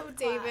that math So, class.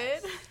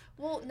 David.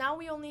 Well, now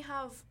we only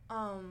have,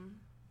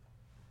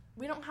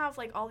 we don't have,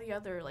 like, all the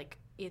other, like,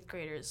 8th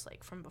graders,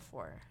 like, from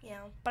before.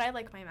 Yeah. But I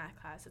like my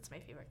math class. It's my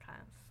favorite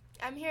class.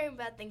 I'm hearing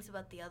bad things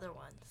about the other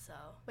one, so.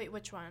 Wait,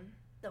 which one?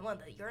 The one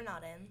that you're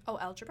not in. Oh,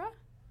 algebra?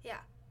 Yeah.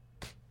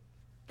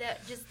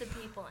 Just the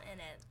people in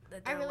it.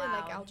 That I they're really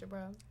like loud.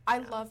 algebra. I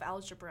love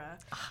algebra.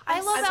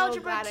 I love I'm so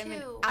algebra glad I'm in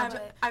too.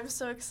 algebra. I'm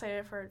so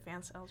excited for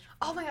advanced algebra.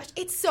 Oh my gosh,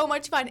 it's so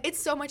much fun.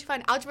 It's so much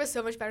fun. Algebra is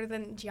so much better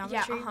than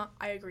geometry. Yeah,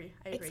 I agree.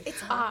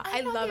 It's I'm I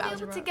not love gonna be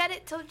algebra. able to get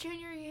it till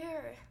junior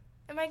year.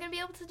 Am I gonna be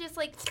able to just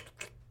like?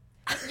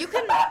 You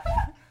can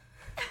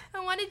I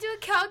want to do a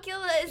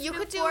calculus You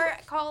could do- before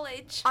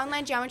college.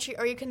 online geometry,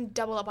 or you can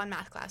double up on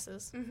math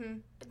classes. Mm-hmm.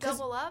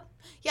 Double up.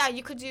 Yeah,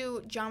 you could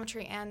do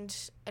geometry and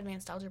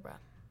advanced algebra,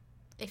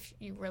 if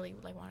you really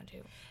like want to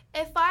do.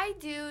 If I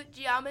do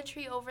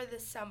geometry over the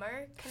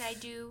summer, can I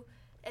do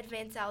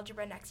advanced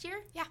algebra next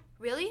year? Yeah.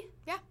 Really?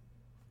 Yeah.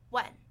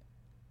 When?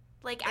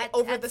 Like at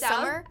Over at the South?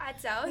 summer?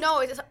 At South? No,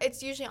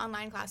 it's usually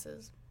online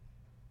classes.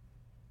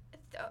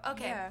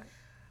 Okay. Yeah.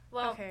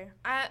 Well, Okay.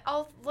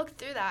 I'll look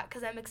through that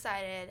because I'm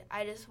excited.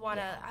 I just want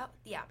to,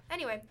 yeah.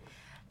 Anyway,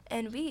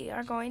 and we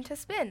are going to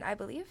spin, I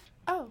believe.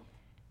 Oh.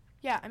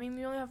 Yeah, I mean,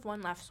 we only have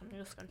one left, so I'm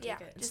just going to take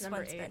Yeah, it. It's just number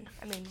one 8. spin.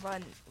 I mean,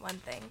 one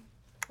thing.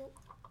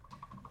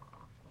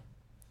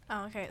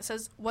 Oh, okay. It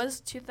says,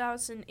 was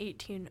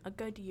 2018 a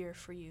good year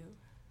for you?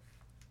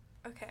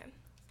 Okay.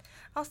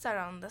 I'll start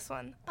on this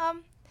one.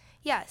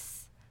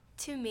 Yes.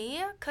 To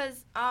me,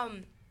 because,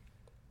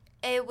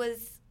 it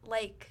was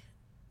like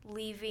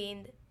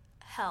leaving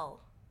hell.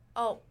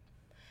 Oh,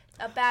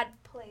 a bad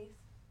place.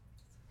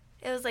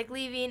 It was like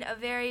leaving a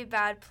very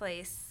bad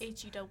place.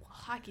 HE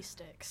hockey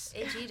sticks.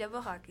 HE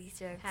double hockey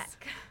sticks.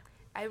 Heck.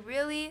 I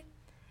really,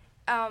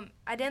 I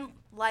didn't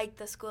like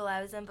the school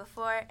I was in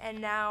before,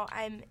 and now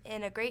I'm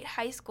in a great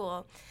high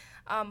school.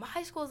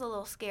 High school is a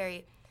little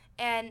scary,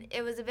 and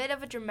it was a bit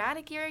of a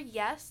dramatic year,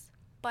 yes,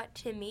 but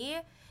to me,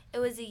 it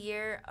was a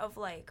year of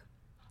like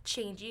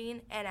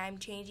changing, and I'm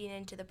changing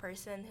into the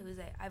person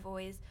I've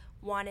always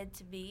wanted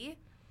to be.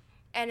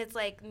 And it's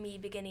like me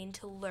beginning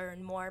to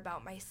learn more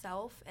about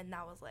myself, and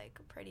that was like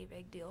a pretty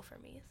big deal for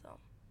me. So,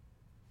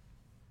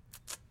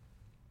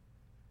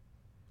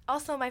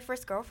 also my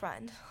first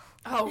girlfriend.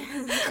 Oh.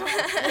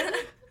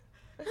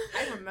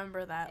 I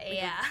remember that.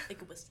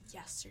 Like it was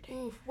yesterday.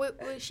 Oof. Wait,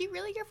 was she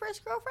really your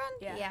first girlfriend?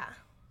 Yeah. Yeah.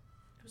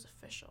 It was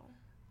official.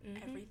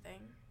 Mhm.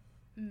 Everything.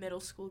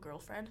 Middle school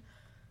girlfriend.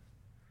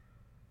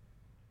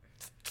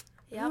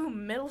 Yep. Ooh,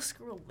 middle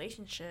school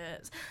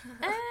relationships.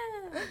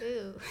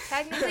 Ooh.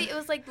 Technically, it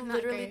was like Not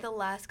literally great. the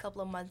last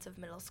couple of months of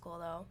middle school,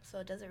 though.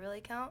 So does it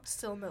really count?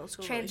 Still middle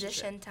school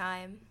Transition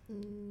time.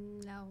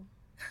 No.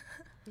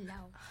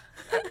 No.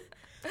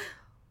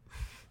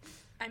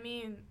 I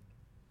mean,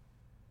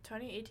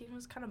 2018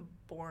 was kind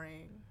of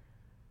boring.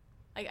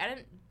 Like, I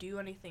didn't do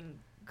anything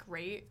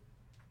great,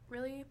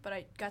 really, but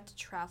I got to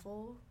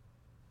travel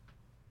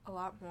a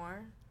lot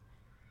more.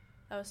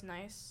 That was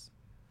nice.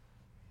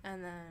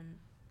 And then...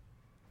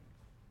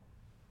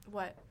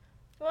 What?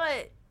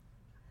 What?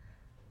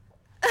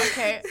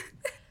 Okay.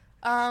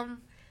 I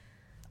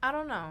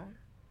don't know.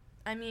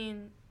 I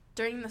mean,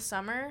 during the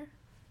summer,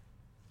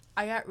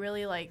 I got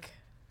really, like...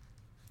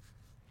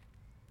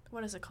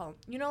 What is it called?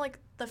 You know, like,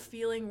 the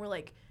feeling where,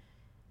 like,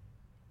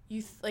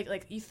 you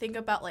you think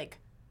about, like,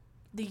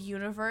 the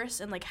universe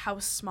and, like, how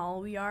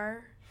small we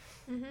are,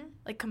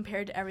 like,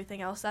 compared to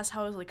everything else. That's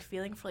how I was, like,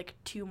 feeling for, like,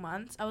 2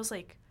 months. I was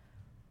like,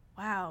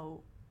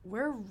 wow,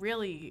 we're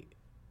really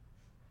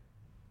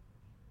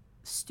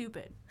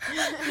stupid.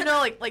 You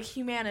know, like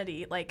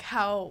humanity, like,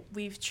 how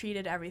we've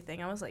treated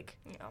everything. I was like,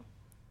 Yeah.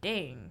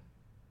 dang.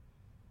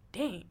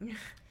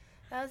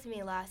 That was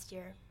me last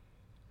year.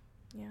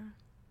 Yeah.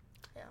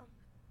 Yeah.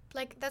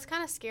 Like, that's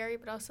kind of scary,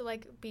 but also,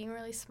 like, being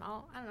really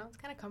small. I don't know. It's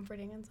kind of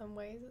comforting in some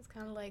ways. It's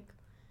kind of like,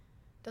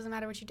 doesn't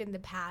matter what you did in the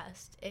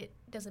past. It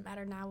doesn't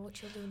matter now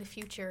what you'll do in the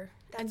future.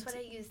 That's what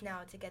I use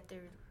now to get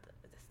through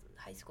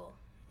high school.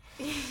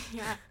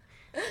 Yeah.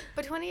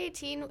 But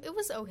 2018, it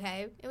was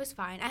okay. It was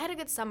fine. I had a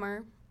good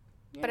summer,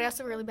 but I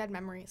also have really bad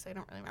memory, so I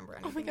don't really remember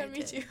anything. Oh my god, I me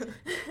did. too.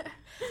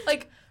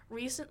 Like,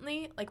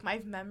 recently, like, my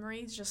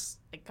memory's just,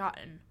 like,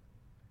 gotten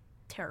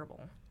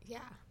terrible. Yeah.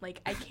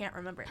 Like, I can't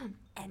remember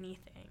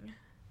anything.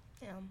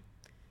 Yeah. I'm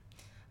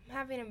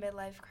having a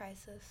midlife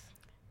crisis.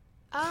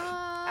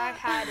 I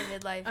had a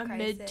midlife crisis. A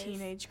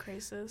mid-teenage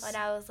crisis. When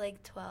I was,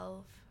 like,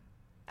 12.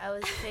 I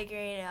was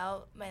figuring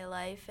out my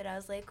life, and I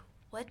was like,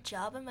 what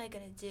job am I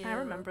going to do? I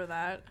remember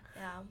that.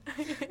 Yeah.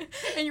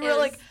 And you were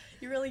like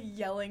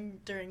yelling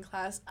during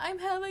class, I'm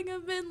having a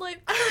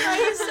midlife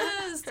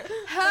crisis!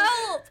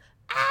 Help!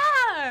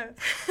 Ah!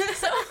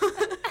 So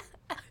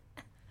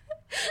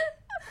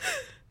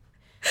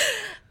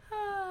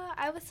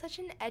I was such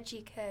an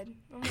edgy kid.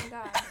 Oh my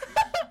god.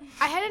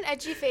 I had an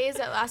edgy phase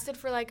that lasted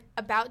for, like,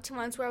 about 2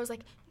 months where I was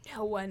like,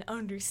 no one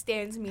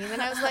understands me. And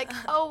then I was like,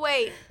 oh,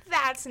 wait,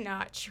 that's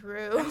not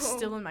true. I'm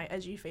still in my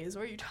edgy phase.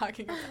 What are you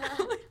talking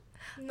about?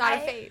 Not a I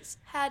phase.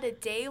 had a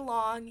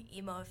day-long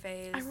emo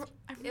phase. I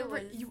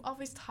remember you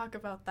always talk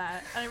about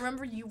that. And I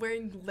remember you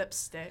wearing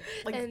lipstick,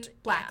 like And,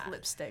 black yeah.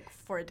 lipstick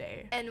for a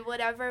day. And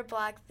whatever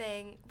black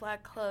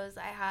clothes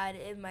I had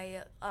in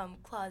my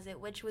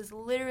closet, which was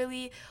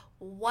literally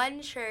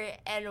one shirt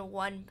and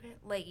one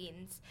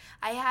leggings.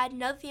 I had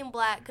nothing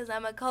black because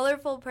I'm a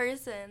colorful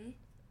person.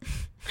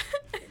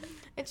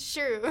 It's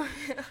true.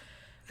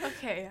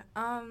 Okay,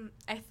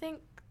 I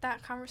think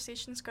that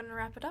conversation's going to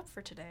wrap it up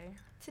for today.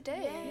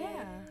 Today.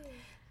 Yeah.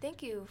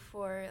 Thank you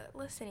for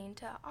listening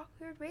to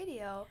AwkWeird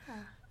Radio. Yeah.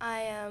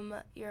 I am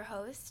your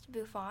host,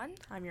 Buffond.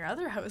 I'm your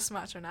other host,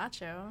 Macho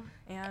Nacho.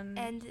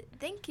 And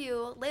thank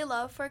you,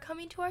 Leila, for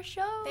coming to our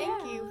show.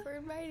 Thank you for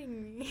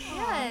inviting me.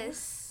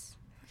 Yes.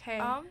 Okay.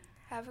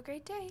 Have a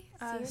great day.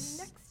 See you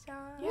next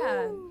time.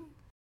 Yeah.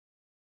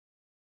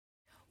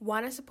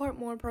 Want to support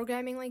more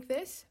programming like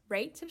this?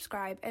 Rate,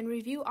 subscribe, and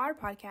review our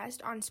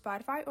podcast on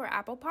Spotify or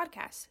Apple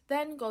Podcasts.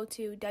 Then go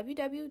to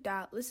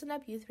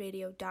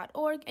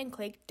www.listenupyouthradio.org and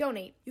click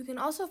donate. You can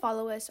also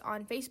follow us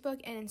on Facebook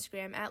and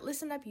Instagram at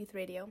Listen Up Youth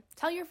Radio.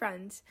 Tell your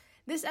friends.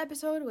 This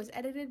episode was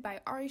edited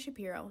by Ari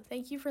Shapiro.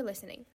 Thank you for listening.